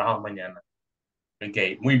trabajamos mañana.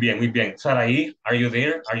 Okay, muy bien, muy bien. Saraí, are you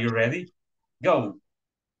there? Are you ready? Go.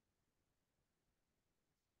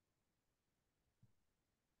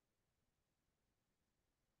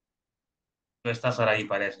 No está Saraí,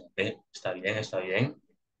 parece. Está bien, está bien.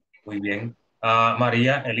 Muy bien.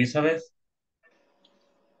 María Elizabeth.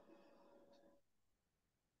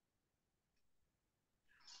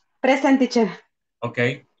 Present, teacher.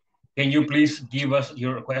 Okay. Can you please give us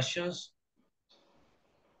your questions?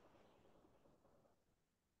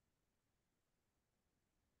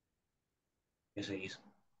 ¿Qué se hizo?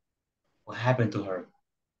 What happened to her?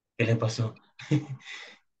 ¿Qué le pasó?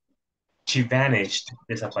 She vanished.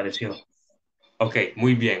 Desapareció. Ok,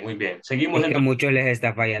 muy bien, muy bien. Seguimos Es que a entonces. muchos les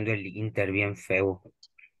está fallando el Inter bien feo.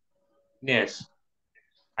 Yes.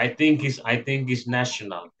 I think it's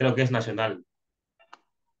national. Creo que es nacional.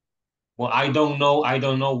 Well, I don't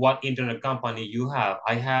know what internet company you have.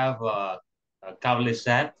 I have a cable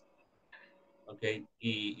set. Okay.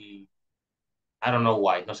 Y I don't know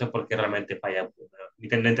why. No sé por qué realmente falla.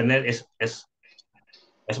 Internet es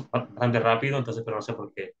bastante rápido, entonces, pero no sé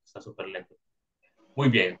por qué está súper lento. Muy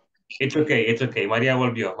bien. It's okay. María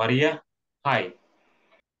volvió. María, hi.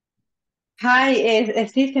 Hi,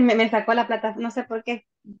 sí, me sacó la plata, no sé por qué.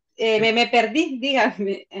 Me perdí,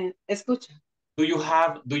 dígame, escucho. Do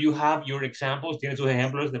you have your examples? ¿Tienes sus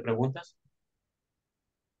ejemplos de preguntas?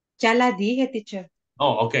 Ya la dije, teacher.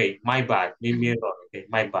 Oh, okay. My bad. Mi error. Okay.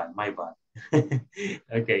 My bad.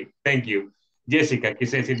 Okay. Thank you. Jessica,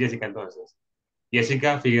 quise decir Jessica entonces.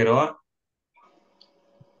 Jessica Figueroa.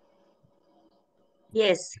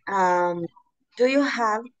 Yes. Do you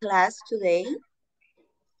have class today?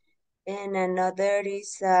 And another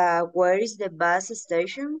is, where is the bus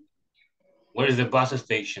station? Where is the bus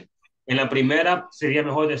station? En la primera sería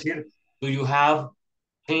mejor decir, do you have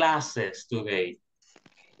classes today?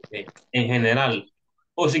 Okay. En general.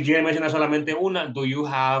 O si quiere mencionar solamente una, do you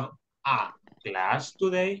have a class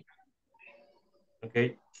today?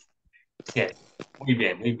 Okay. Yes. Muy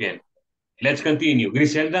bien, muy bien. Let's continue.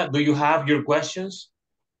 Griselda, do you have your questions?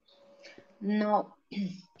 No,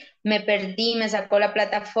 me perdí, me sacó la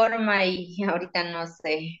plataforma y ahorita no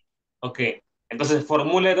sé. Ok, entonces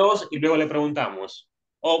formule dos y luego le preguntamos.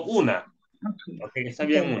 O una. Ok, está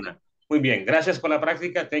bien una. Muy bien, gracias por la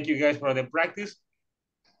práctica. Thank you guys for the practice.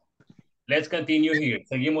 Let's continue here.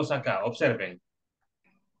 Seguimos acá, observen.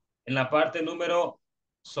 En la parte número,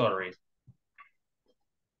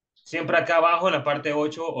 siempre acá abajo en la parte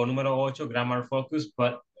 8 o número 8, grammar focus,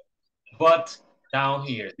 but down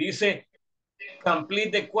here. Dice,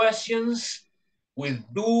 complete the questions with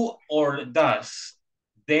do or does.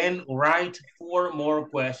 Then write 4 more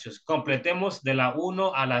questions. Completemos de la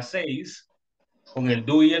 1 a la 6 con el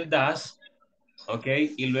do y el does. Ok,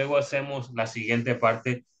 y luego hacemos la siguiente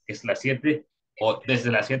parte, que es la 7, o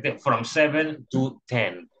desde la 7, from 7 to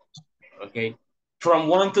 10. Ok, from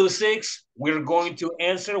 1 to 6, we're going to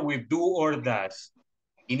answer with do or does.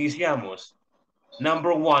 Iniciamos.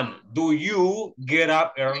 Number 1, do you get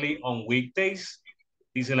up early on weekdays?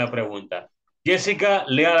 Dice la pregunta. Jessica,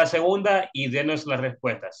 lea la segunda y denos la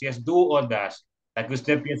respuesta. Si es do o does, la que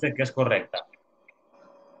usted piense que es correcta.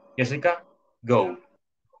 Jessica, go.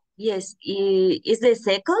 Yes. Is the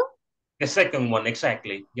second? The second one,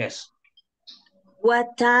 exactly. Yes.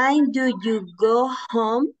 What time do you go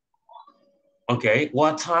home? Okay.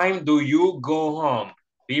 What time do you go home?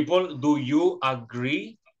 People, do you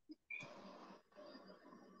agree?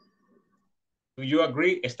 Do you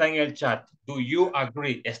agree? Está en el chat. Do you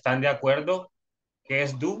agree? ¿Están de acuerdo? ¿Qué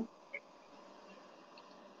es do?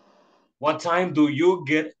 What time do you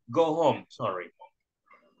go home? Sorry.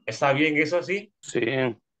 ¿Está bien eso sí? Sí,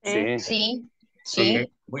 sí. Sí, Okay.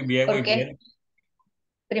 sí. Muy bien, muy ¿Por qué? bien.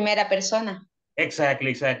 Primera persona.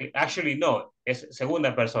 Exactly. Actually, no. Es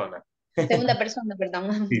segunda persona. Segunda persona,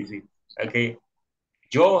 perdón. Sí. Ok.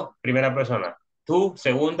 Yo, primera persona. Tú,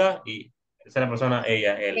 segunda. Y tercera persona,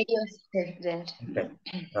 ella, él. Ellos. Okay.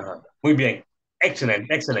 Ajá. Muy bien.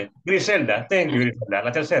 Excelente. Griselda, thank you, Griselda.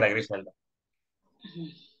 La tercera, Griselda.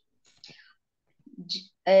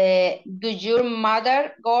 Do your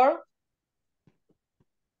mother go?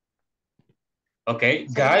 Okay,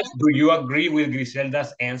 guys, do you agree with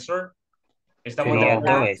Griselda's answer? Estamos de Sería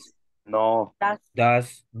acuerdo. does. No.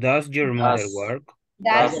 Does your mother Does. work?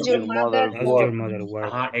 Does your mother Does your work? mother work?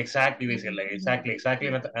 Ajá, exactly, dice, exactly,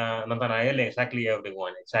 Natanael, exactly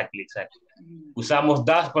everyone, exactly. Usamos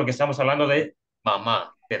das porque estamos hablando de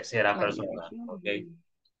mamá, tercera persona, ¿ok?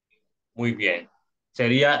 Muy bien.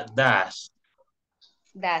 Sería does.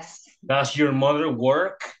 Does your mother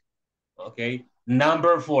work? ¿Ok?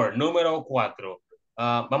 Number 4, número 4.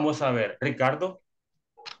 Vamos a ver, Ricardo.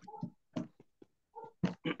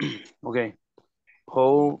 Okay.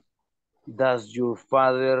 How does your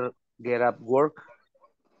father get up work?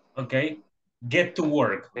 Okay. Get to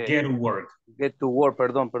work. Get to work. Get to work,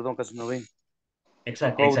 perdón, casi no vi.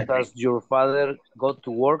 Exactly. How does your father go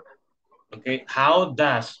to work? Okay. How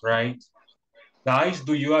does, right? Guys,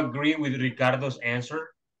 do you agree with Ricardo's answer?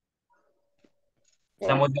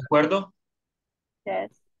 ¿Estamos de acuerdo?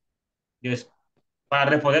 Yes. Yes. Para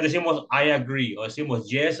responder decimos I agree o decimos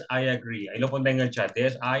yes, I agree. Ahí lo pondré en el chat.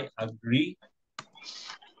 Yes, I agree.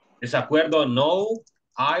 ¿Desacuerdo? No,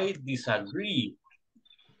 I disagree.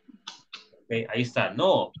 Okay, ahí está.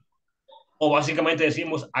 No. O básicamente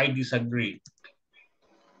decimos I disagree.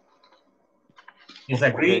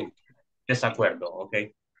 Disagree, Okay. desacuerdo. Ok.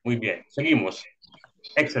 Muy bien. Seguimos.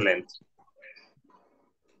 Excelente.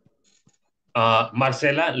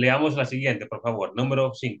 Marcela, leamos la siguiente, por favor.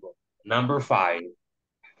 Número 5. Number 5.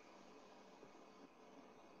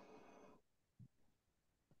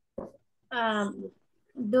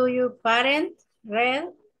 Do your parents read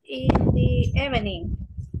in the evening?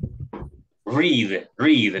 Read,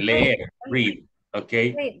 leer, read. Ok.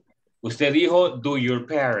 Read. Usted dijo, do your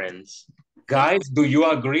parents. Guys, do you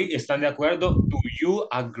agree? ¿Están de acuerdo? Do you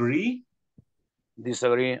agree?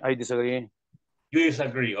 Disagree. I disagree. You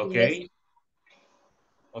disagree, ok. Yes.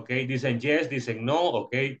 Ok, dicen yes, dicen no,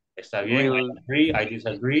 ok. Está bien, I agree, I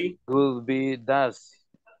disagree. Could be does.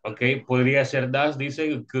 Ok, podría ser does,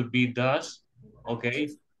 dice, could be does. Ok,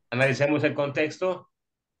 analicemos el contexto.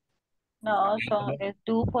 No, es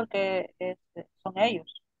tú porque son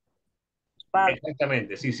ellos. Padre.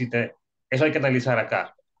 Exactamente, sí, eso hay que analizar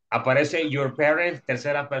acá. Aparece your parents,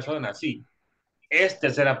 tercera persona, sí. Es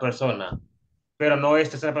tercera persona, pero no es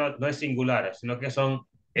tercera persona, no es singular, sino que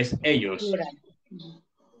es ellos.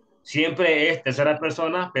 Siempre es tercera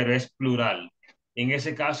persona, pero es plural. En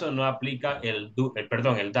ese caso no aplica el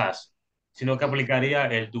das, sino que aplicaría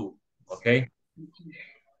el do, ¿ok?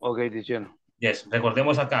 Ok, teacher. Yes,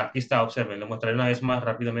 recordemos acá, aquí está, observen, lo mostraré una vez más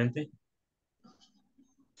rápidamente.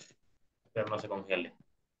 Pero no se congele.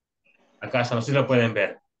 Acá está, no sé si lo pueden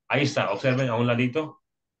ver. Ahí está, observen a un ladito.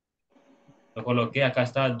 Lo coloqué, acá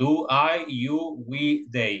está, do, I, you, we,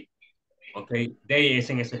 they. Ok, they es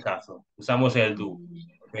en este caso. Usamos el do.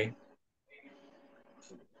 Ok.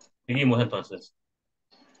 Seguimos entonces.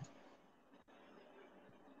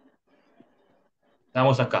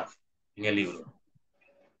 Estamos acá, en el libro.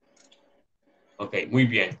 Ok, muy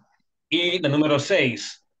bien. Y la número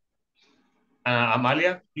 6.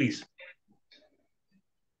 Amalia, please.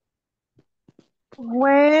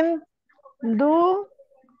 When do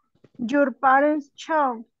your parents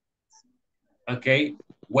shop? Ok,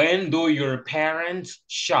 when do your parents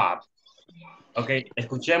shop? Ok,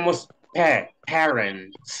 escuchemos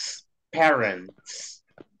parents.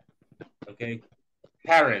 Ok,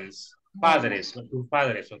 parents, padres, tus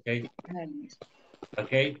padres, ok.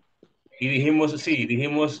 Ok, y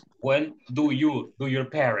dijimos, when do your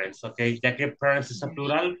parents, ok, ya que parents es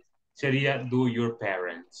plural, sería do your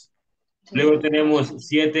parents. Luego tenemos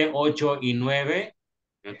 7, 8 y 9,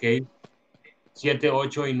 ok, 7,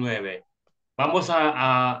 8 y 9. Vamos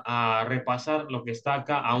a repasar lo que está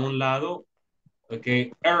acá a un lado, ok,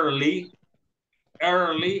 early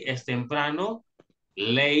es temprano,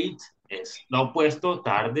 late es lo opuesto,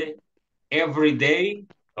 tarde, every day,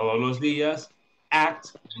 todos los días, at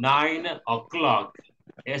 9 o'clock.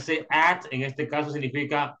 Ese at en este caso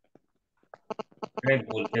significa Red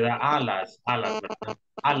Bull, te da alas, ¿verdad?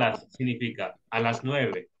 Alas significa a las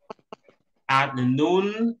 9. At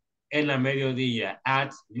noon en la mediodía,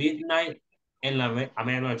 at midnight a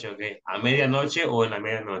medianoche, ok, a medianoche o en la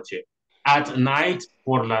medianoche. At night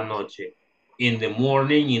por la noche. In the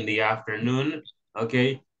morning, in the afternoon,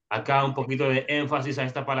 ok. Acá un poquito de énfasis a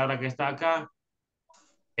esta palabra que está acá.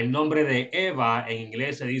 El nombre de Eva en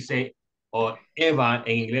inglés se dice, o Eva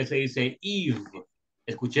en inglés se dice Eve.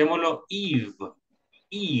 Escuchémoslo, Eve.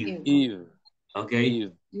 Ok.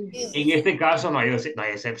 Eve. En este caso no hay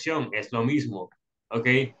excepción, es lo mismo. Ok.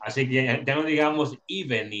 Así que ya no digamos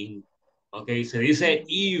evening. Ok. Se dice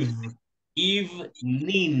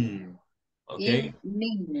evening. Ok.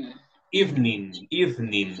 Evening.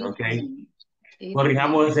 Ok.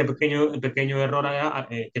 Corrijamos ese pequeño error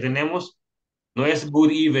que tenemos. No es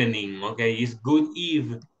good evening, ok, es good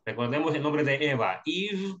eve, Recordemos el nombre de Eva,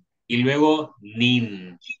 Eve, y luego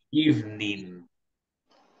nin, evening.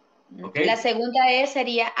 ¿Ok? La segunda E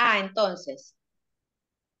sería A, entonces.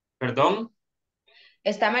 ¿Perdón?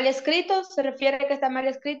 ¿Está mal escrito? ¿Se refiere a que está mal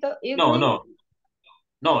escrito? No, Evening. no,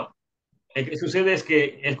 no. Lo que sucede es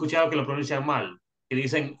que he escuchado que lo pronuncian mal, que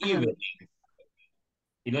dicen evening.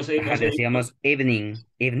 Y no Ajá, decíamos evening,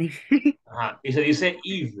 evening. Ajá, y se dice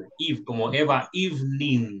Eve, Eve, como Eva,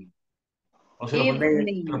 evening. O se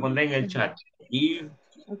Evening. lo pondré en el chat. Eve,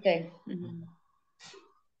 Ok. ahí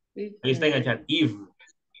está en el chat. Eve,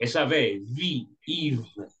 esa B, V, Eve,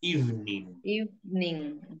 evening.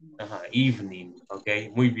 Evening. Ajá, evening, ok,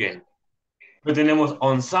 muy bien. Luego tenemos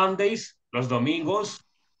on Sundays, los domingos,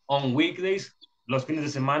 on weekdays, los fines de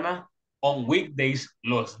semana, on weekdays,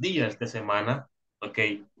 los días de semana, ok,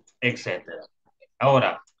 etcétera.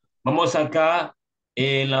 Ahora, vamos acá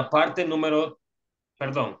en la parte número,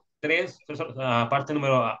 perdón, 3, parte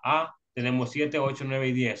número A, tenemos 7, 8, 9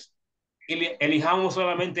 y 10. Elijamos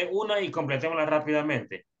solamente una y completémosla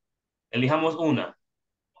rápidamente. Elijamos una.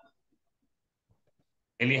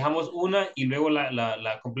 Elijamos una y luego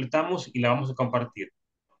la completamos y la vamos a compartir.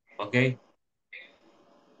 ¿Ok?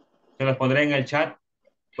 Se los pondré en el chat.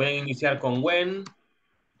 Pueden iniciar con when.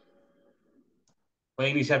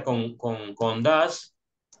 Pueden iniciar con does,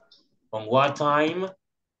 con what time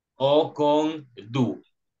o con do.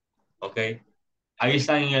 ¿Ok? Ahí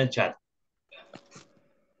están en el chat.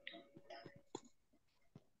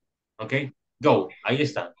 ¿Ok? Go. Ahí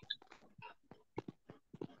está.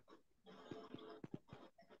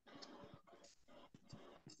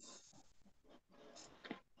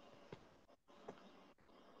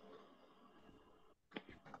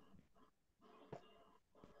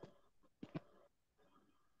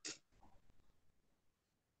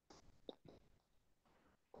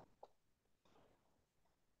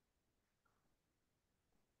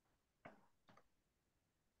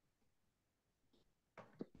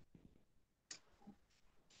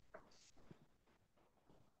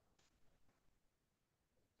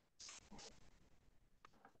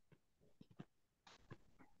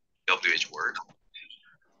 WH word.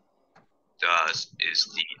 Does is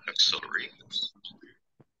the auxiliary.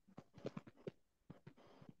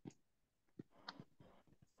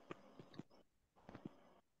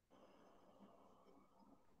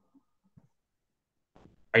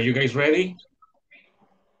 Are you guys ready?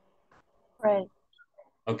 Ready.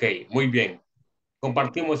 Ok, muy bien.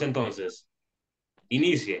 Compartimos entonces.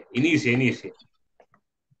 Inicie, inicie, inicie.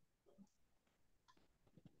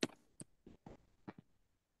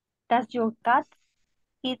 Does your cat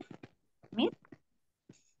eat meat?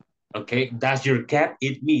 Okay, does your cat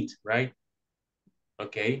eat meat, right?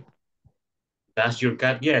 Okay. Does your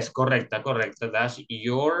cat, yes, correcta, correcta. Does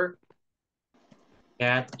your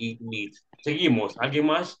cat eat meat? Seguimos. ¿Alguien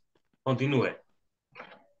más? Continúe.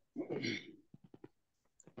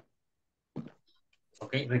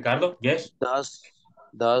 Okay, Ricardo, yes?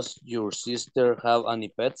 Does your sister have any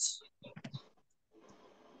pets?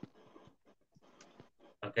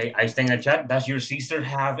 Okay, ahí está en el chat. Does your sister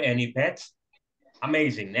have any pets?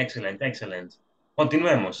 Amazing, excellent, excellent.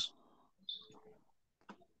 Continuemos.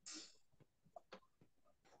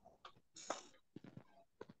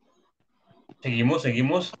 Seguimos,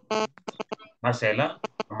 seguimos. Marcela,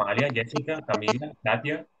 Amalia, Jessica, Camila,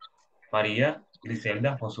 Katia, María,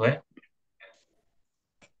 Griselda, Josué.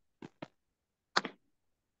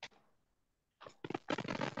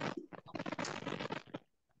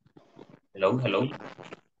 Hello, hello.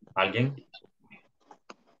 ¿Alguien?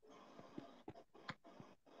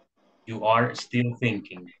 You are still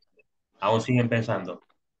thinking. Aún siguen pensando.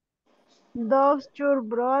 Does your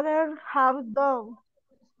brother have dog?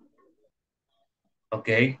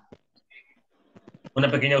 Ok. Una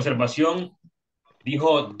pequeña observación.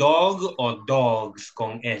 ¿Dijo dog o dogs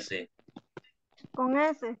con S? Con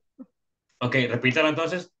S. Ok, repítalo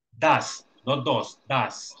entonces. Das, no dos,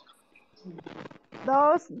 das.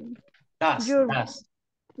 Does Das, your das.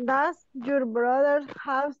 Does your brother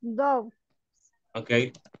have dog?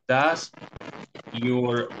 Ok. Does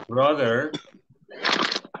your brother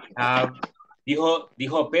have...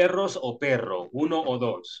 ¿Dijo perros o perro? ¿Uno o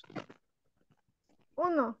dos?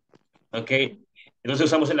 Uno. Ok. Entonces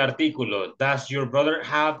usamos el artículo. Does your brother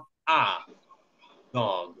have a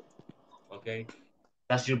dog? Ok.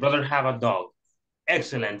 Does your brother have a dog?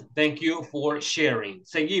 Excellent. Thank you for sharing.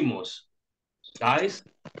 Seguimos. Guys.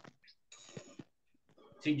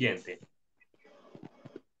 Siguiente.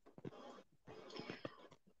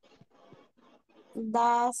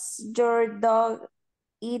 Does your dog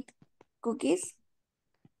eat cookies?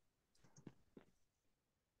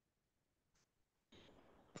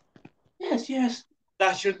 Yes, yes.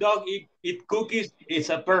 does your dog eat cookies? It's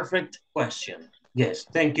a perfect question. Yes,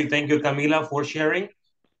 thank you, Camila, for sharing.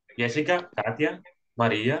 Jessica, Katia,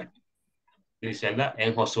 Maria, Griselda,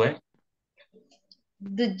 and Josué.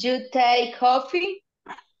 Did you take coffee?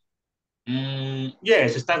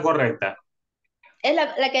 Yes, está correcta. Es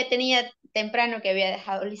la que tenía temprano que había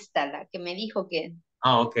dejado lista, la que me dijo que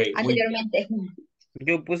Ok. anteriormente.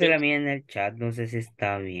 Yo puse la mía en el chat, no sé si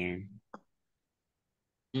está bien.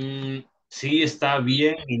 Sí está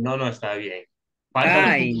bien y no está bien.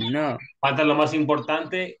 No. Falta lo más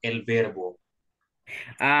importante, el verbo.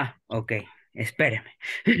 Ok, espéreme.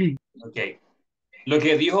 Ok. Lo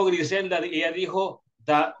que dijo Griselda, ella dijo,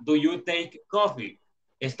 do you take coffee?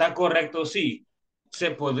 ¿Está correcto? Sí.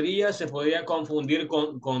 Se podría confundir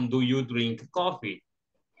con do you drink coffee?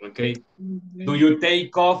 Ok. Do you take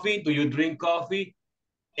coffee? Do you drink coffee?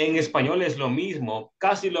 En español es lo mismo,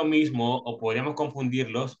 casi lo mismo, o podríamos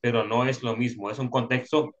confundirlos, pero no es lo mismo. Es un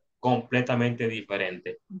contexto completamente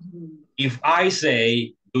diferente. If I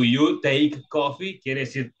say, do you take coffee? Quiere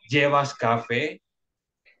decir, ¿llevas café?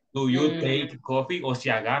 Do you take coffee? O si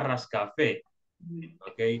agarras café.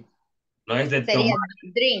 ¿Ok? No es de Sería tomar.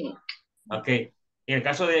 drink. ¿Ok? En el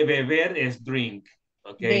caso de beber es drink.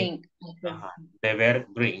 ¿Ok? Drink. Ajá. Beber,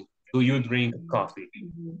 drink. Do you drink coffee?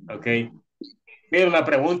 ¿Ok? Pero la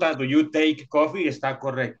pregunta, do you take coffee? Está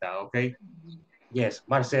correcta. ¿Ok? Yes.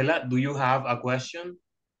 Marcela, do you have a question?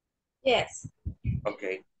 Yes.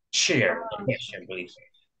 Okay. Share the question, please.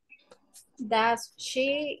 Does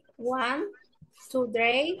she want to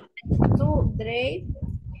drive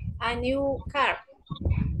a new car?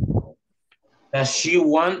 Does she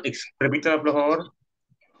want, repítalo por favor.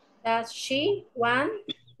 Does she want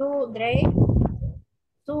to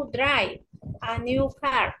drive a new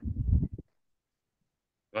car?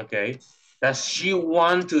 Okay. Does she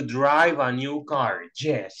want to drive a new car?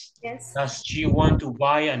 Yes. Yes. Does she want to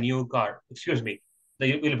buy a new car? Excuse me.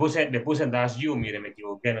 Le puse does you, mire, me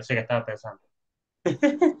equivoqué, no sé qué estaba pensando.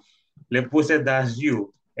 Le puse does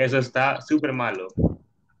you. Eso está súper malo.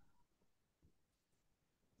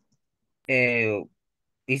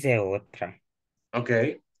 Hice otra.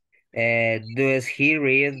 Okay. Does he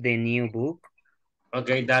read the new book?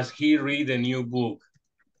 Okay. Does he read the new book?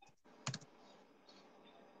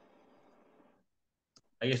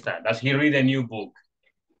 Ahí está. Does he read a new book?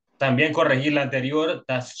 También corregir la anterior.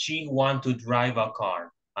 Does she want to drive a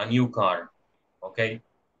car? A new car. Ok.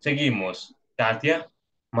 Seguimos. Katia,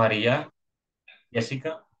 María,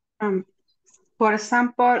 Jessica. For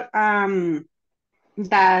example,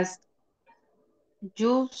 does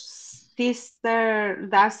your sister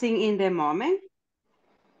dancing in the moment?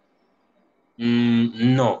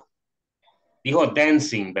 No. Dijo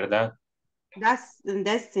dancing, ¿verdad? That's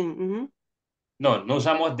dancing. No, no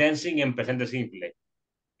usamos dancing en presente simple.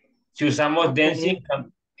 Si usamos dancing,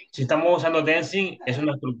 si estamos usando dancing, es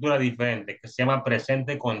una estructura diferente que se llama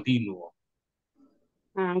presente continuo.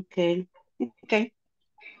 Ok.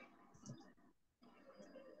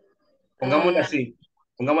 Pongámosle así.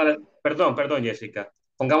 Perdón, Jessica.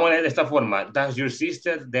 Pongámosle de esta forma. Does your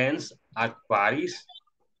sister dance at parties?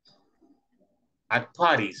 At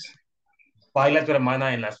parties. ¿Baila tu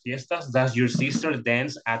hermana en las fiestas? Does your sister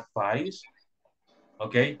dance at parties?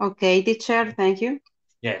 Okay. Okay, teacher, thank you.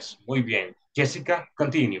 Yes, muy bien. Jessica,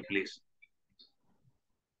 continue, please.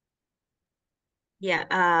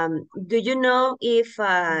 Yeah, do you know if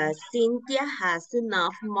Cynthia has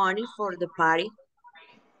enough money for the party?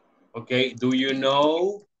 Okay, do you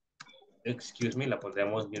know, excuse me, la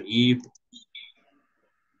pondremos bien. If,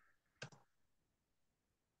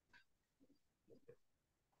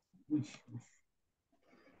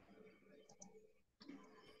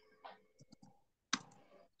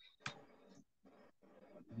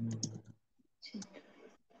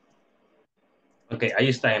 okay, ahí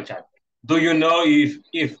está en chat. Do you know if,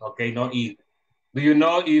 okay, no if. Do you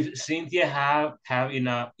know if Cynthia has,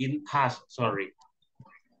 sorry.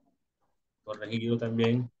 Corregido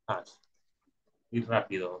también, has. Y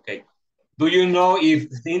rápido, okay. Do you know if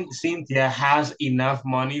Cynthia has enough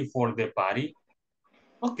money for the party?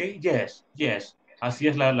 Okay, yes. Así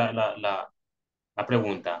es la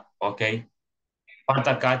pregunta, okay.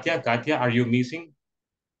 Falta Katia. Katia, are you missing?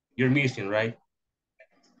 You're missing, right?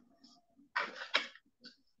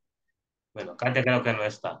 Bueno, Katia creo que no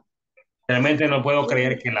está. Realmente no puedo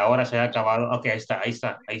creer que la hora se haya acabado. Ok, ahí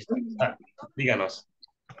está. Díganos.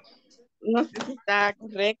 No sé si está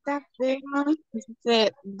correcta, pero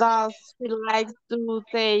dice, does she like to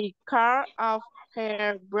take care of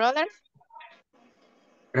her brother?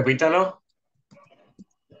 Repítalo.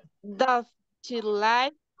 Does she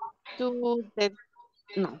like to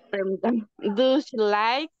no, permítame. Do she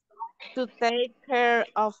like to take care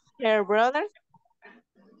of her brothers.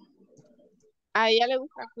 A ella le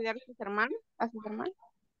gusta cuidar a sus hermanos,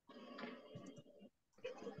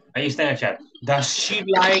 Ahí está en el chat. Does she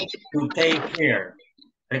like to take care?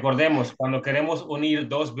 Recordemos, cuando queremos unir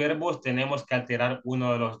dos verbos, tenemos que alterar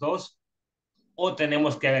uno de los dos o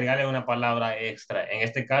tenemos que agregarle una palabra extra. En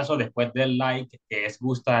este caso, después del like, que es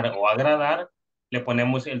gustar o agradar, le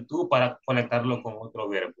ponemos el to para conectarlo con otro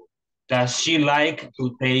verbo. Does she like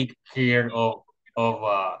to take care of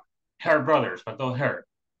her brothers? Faltó her.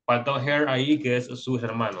 Faltó her ahí, que es sus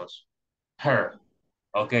hermanos. Her.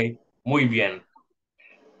 Ok, muy bien.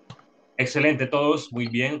 Excelente todos, muy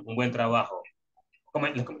bien, un buen trabajo.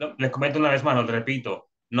 Les comento una vez más, lo repito,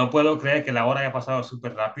 no puedo creer que la hora haya pasado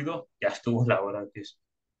súper rápido, ya estuvo la hora,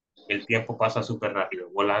 el tiempo pasa súper rápido,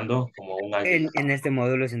 volando como un águila. En este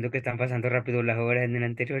módulo siento que están pasando rápido las horas. En el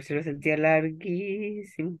anterior se lo sentía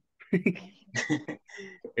larguísimo.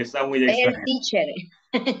 Está muy El extraño, teacher.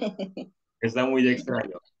 está muy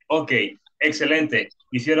extraño. Ok, excelente,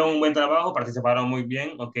 hicieron un buen trabajo, participaron muy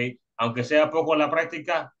bien, ok, aunque sea poco la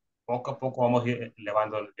práctica, poco a poco vamos a ir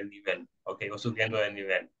elevando el nivel, ok, o subiendo de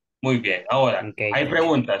nivel. Muy bien, ahora, Okay, ¿hay teacher.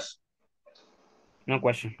 preguntas? No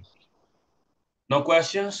question. No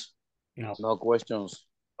questions? No. No questions.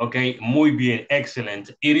 Ok, muy bien, excellent.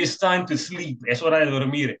 It is time to sleep. Es hora de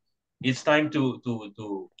dormir. It's time to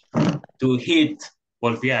hit,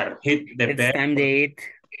 golpear, hit the It's bed. time to eat.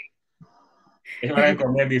 Es hora de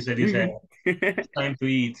comer, dice. It's time to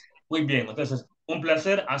eat. Muy bien, entonces, un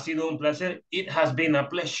placer, ha sido un placer. It has been a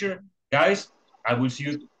pleasure. Guys, I will see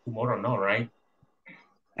you tomorrow, no, right?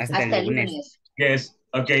 Hasta el lunes. Yes,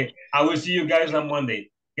 okay. I will see you guys on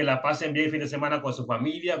Monday. Que la pasen bien el fin de semana con su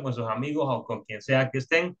familia, con sus amigos o con quien sea que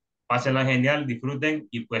estén. Pásenla genial, disfruten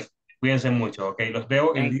y pues cuídense mucho, ok. Los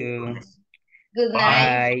veo el Thank día you. lunes. Good Bye.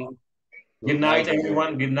 night. Bye. Good night,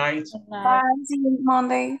 everyone. Good night. Bye, see you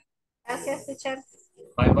Monday. Gracias, teacher.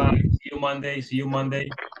 Bye bye. See you Monday. See you Monday.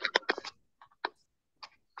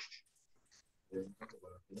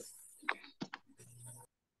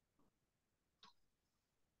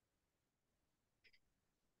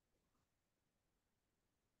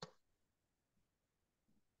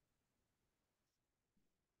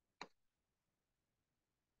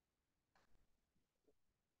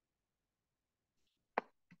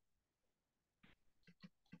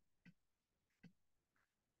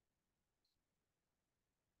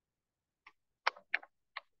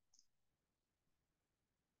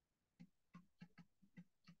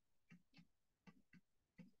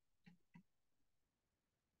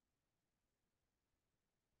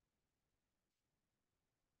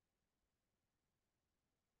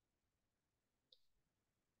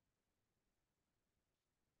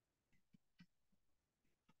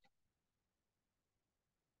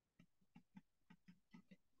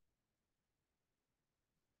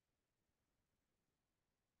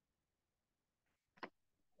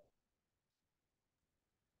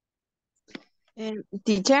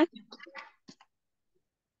 Teacher,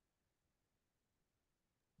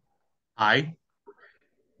 Hi.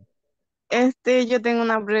 yo tengo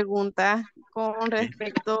una pregunta con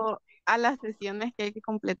respecto a las sesiones que hay que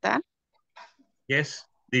completar. Yes.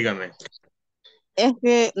 Dígame. Es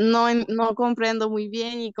que no comprendo muy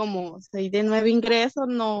bien y como soy de nuevo ingreso,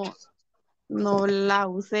 no la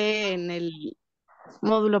usé en el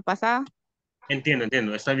módulo pasado.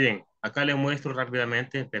 Entiendo. Está bien. Acá le muestro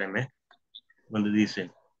rápidamente. Espérame. Donde dice.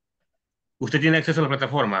 ¿Usted tiene acceso a la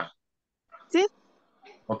plataforma? Sí.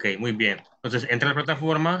 Ok, muy bien. Entonces, entra a la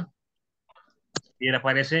plataforma y le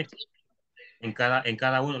aparece en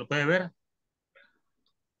cada uno. ¿Lo puede ver?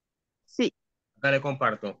 Sí. Acá le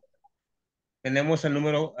comparto. Tenemos el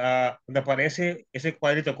número, donde aparece ese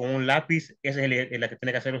cuadrito con un lápiz, ese es la que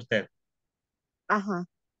tiene que hacer usted. Ajá.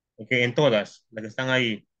 Ok, en todas, las que están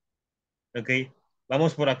ahí. Ok,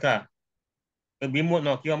 vamos por acá. Aquí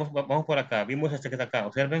vamos por acá. Vimos este que está acá,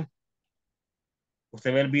 observen.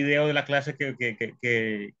 Usted ve el video de la clase que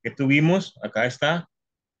tuvimos, acá está.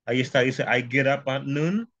 Ahí está, dice, I get up at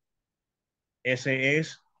noon. Ese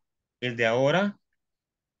es el de ahora.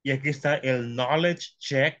 Y aquí está el knowledge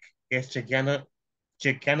check, que es chequeando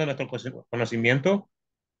nuestro conocimiento.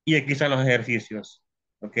 Y aquí están los ejercicios.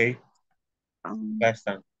 ¿Ok? Acá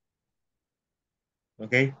están.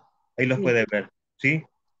 ¿Ok? Ahí los Sí. puede ver. ¿Sí?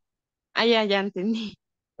 Ah, ya entendí.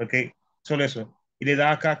 ¿Ok? Solo eso. Y le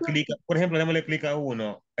da acá clic. Por ejemplo, démosle clic a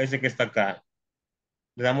uno, a ese que está acá.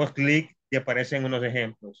 Le damos clic y aparecen unos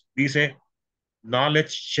ejemplos. Dice knowledge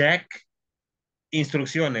check.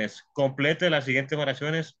 Instrucciones. Complete las siguientes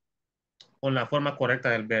oraciones con la forma correcta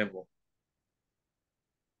del verbo.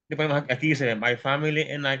 Le ponemos aquí dice, my family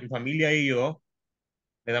and I, mi familia y yo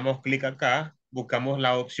le damos clic acá, buscamos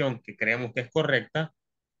la opción que creemos que es correcta.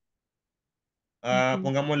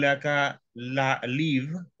 Pongámosle acá la leave,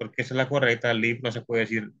 porque esa es la correcta. Leave no se puede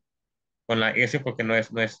decir con la S porque no es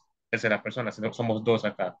tercera persona, sino somos dos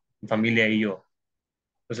acá, mi familia y yo.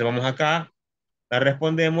 Entonces vamos acá, la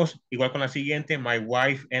respondemos igual con la siguiente, my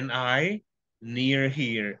wife and I, near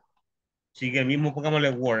here. Sigue el mismo,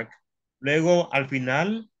 pongámosle work. Luego, al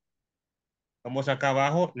final, vamos acá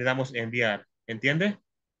abajo, le damos enviar. ¿Entiende?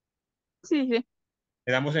 Sí, sí.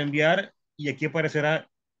 Le damos enviar y aquí aparecerá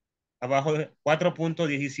abajo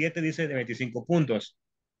 4.17, dice de 25 puntos.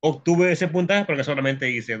 Obtuve ese puntaje porque solamente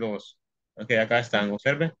hice 2. Ok, acá están,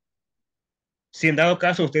 observe. Si en dado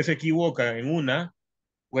caso usted se equivoca en una,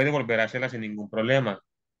 puede volver a hacerla sin ningún problema.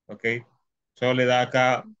 Ok, solo le da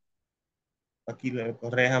acá, aquí le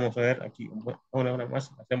corregimos, a ver, aquí, una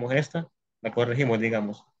más, hacemos esta, la corregimos,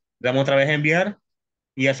 digamos. Le damos otra vez a enviar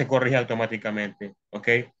y ya se corrige automáticamente. Ok,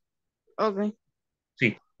 Ok.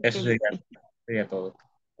 sí, eso Ok. sería todo.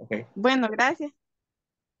 Ok, Bueno, gracias.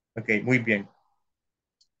 ok, muy bien.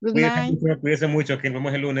 Good night. Cuídense mucho, que nos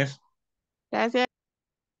vemos el lunes. Gracias.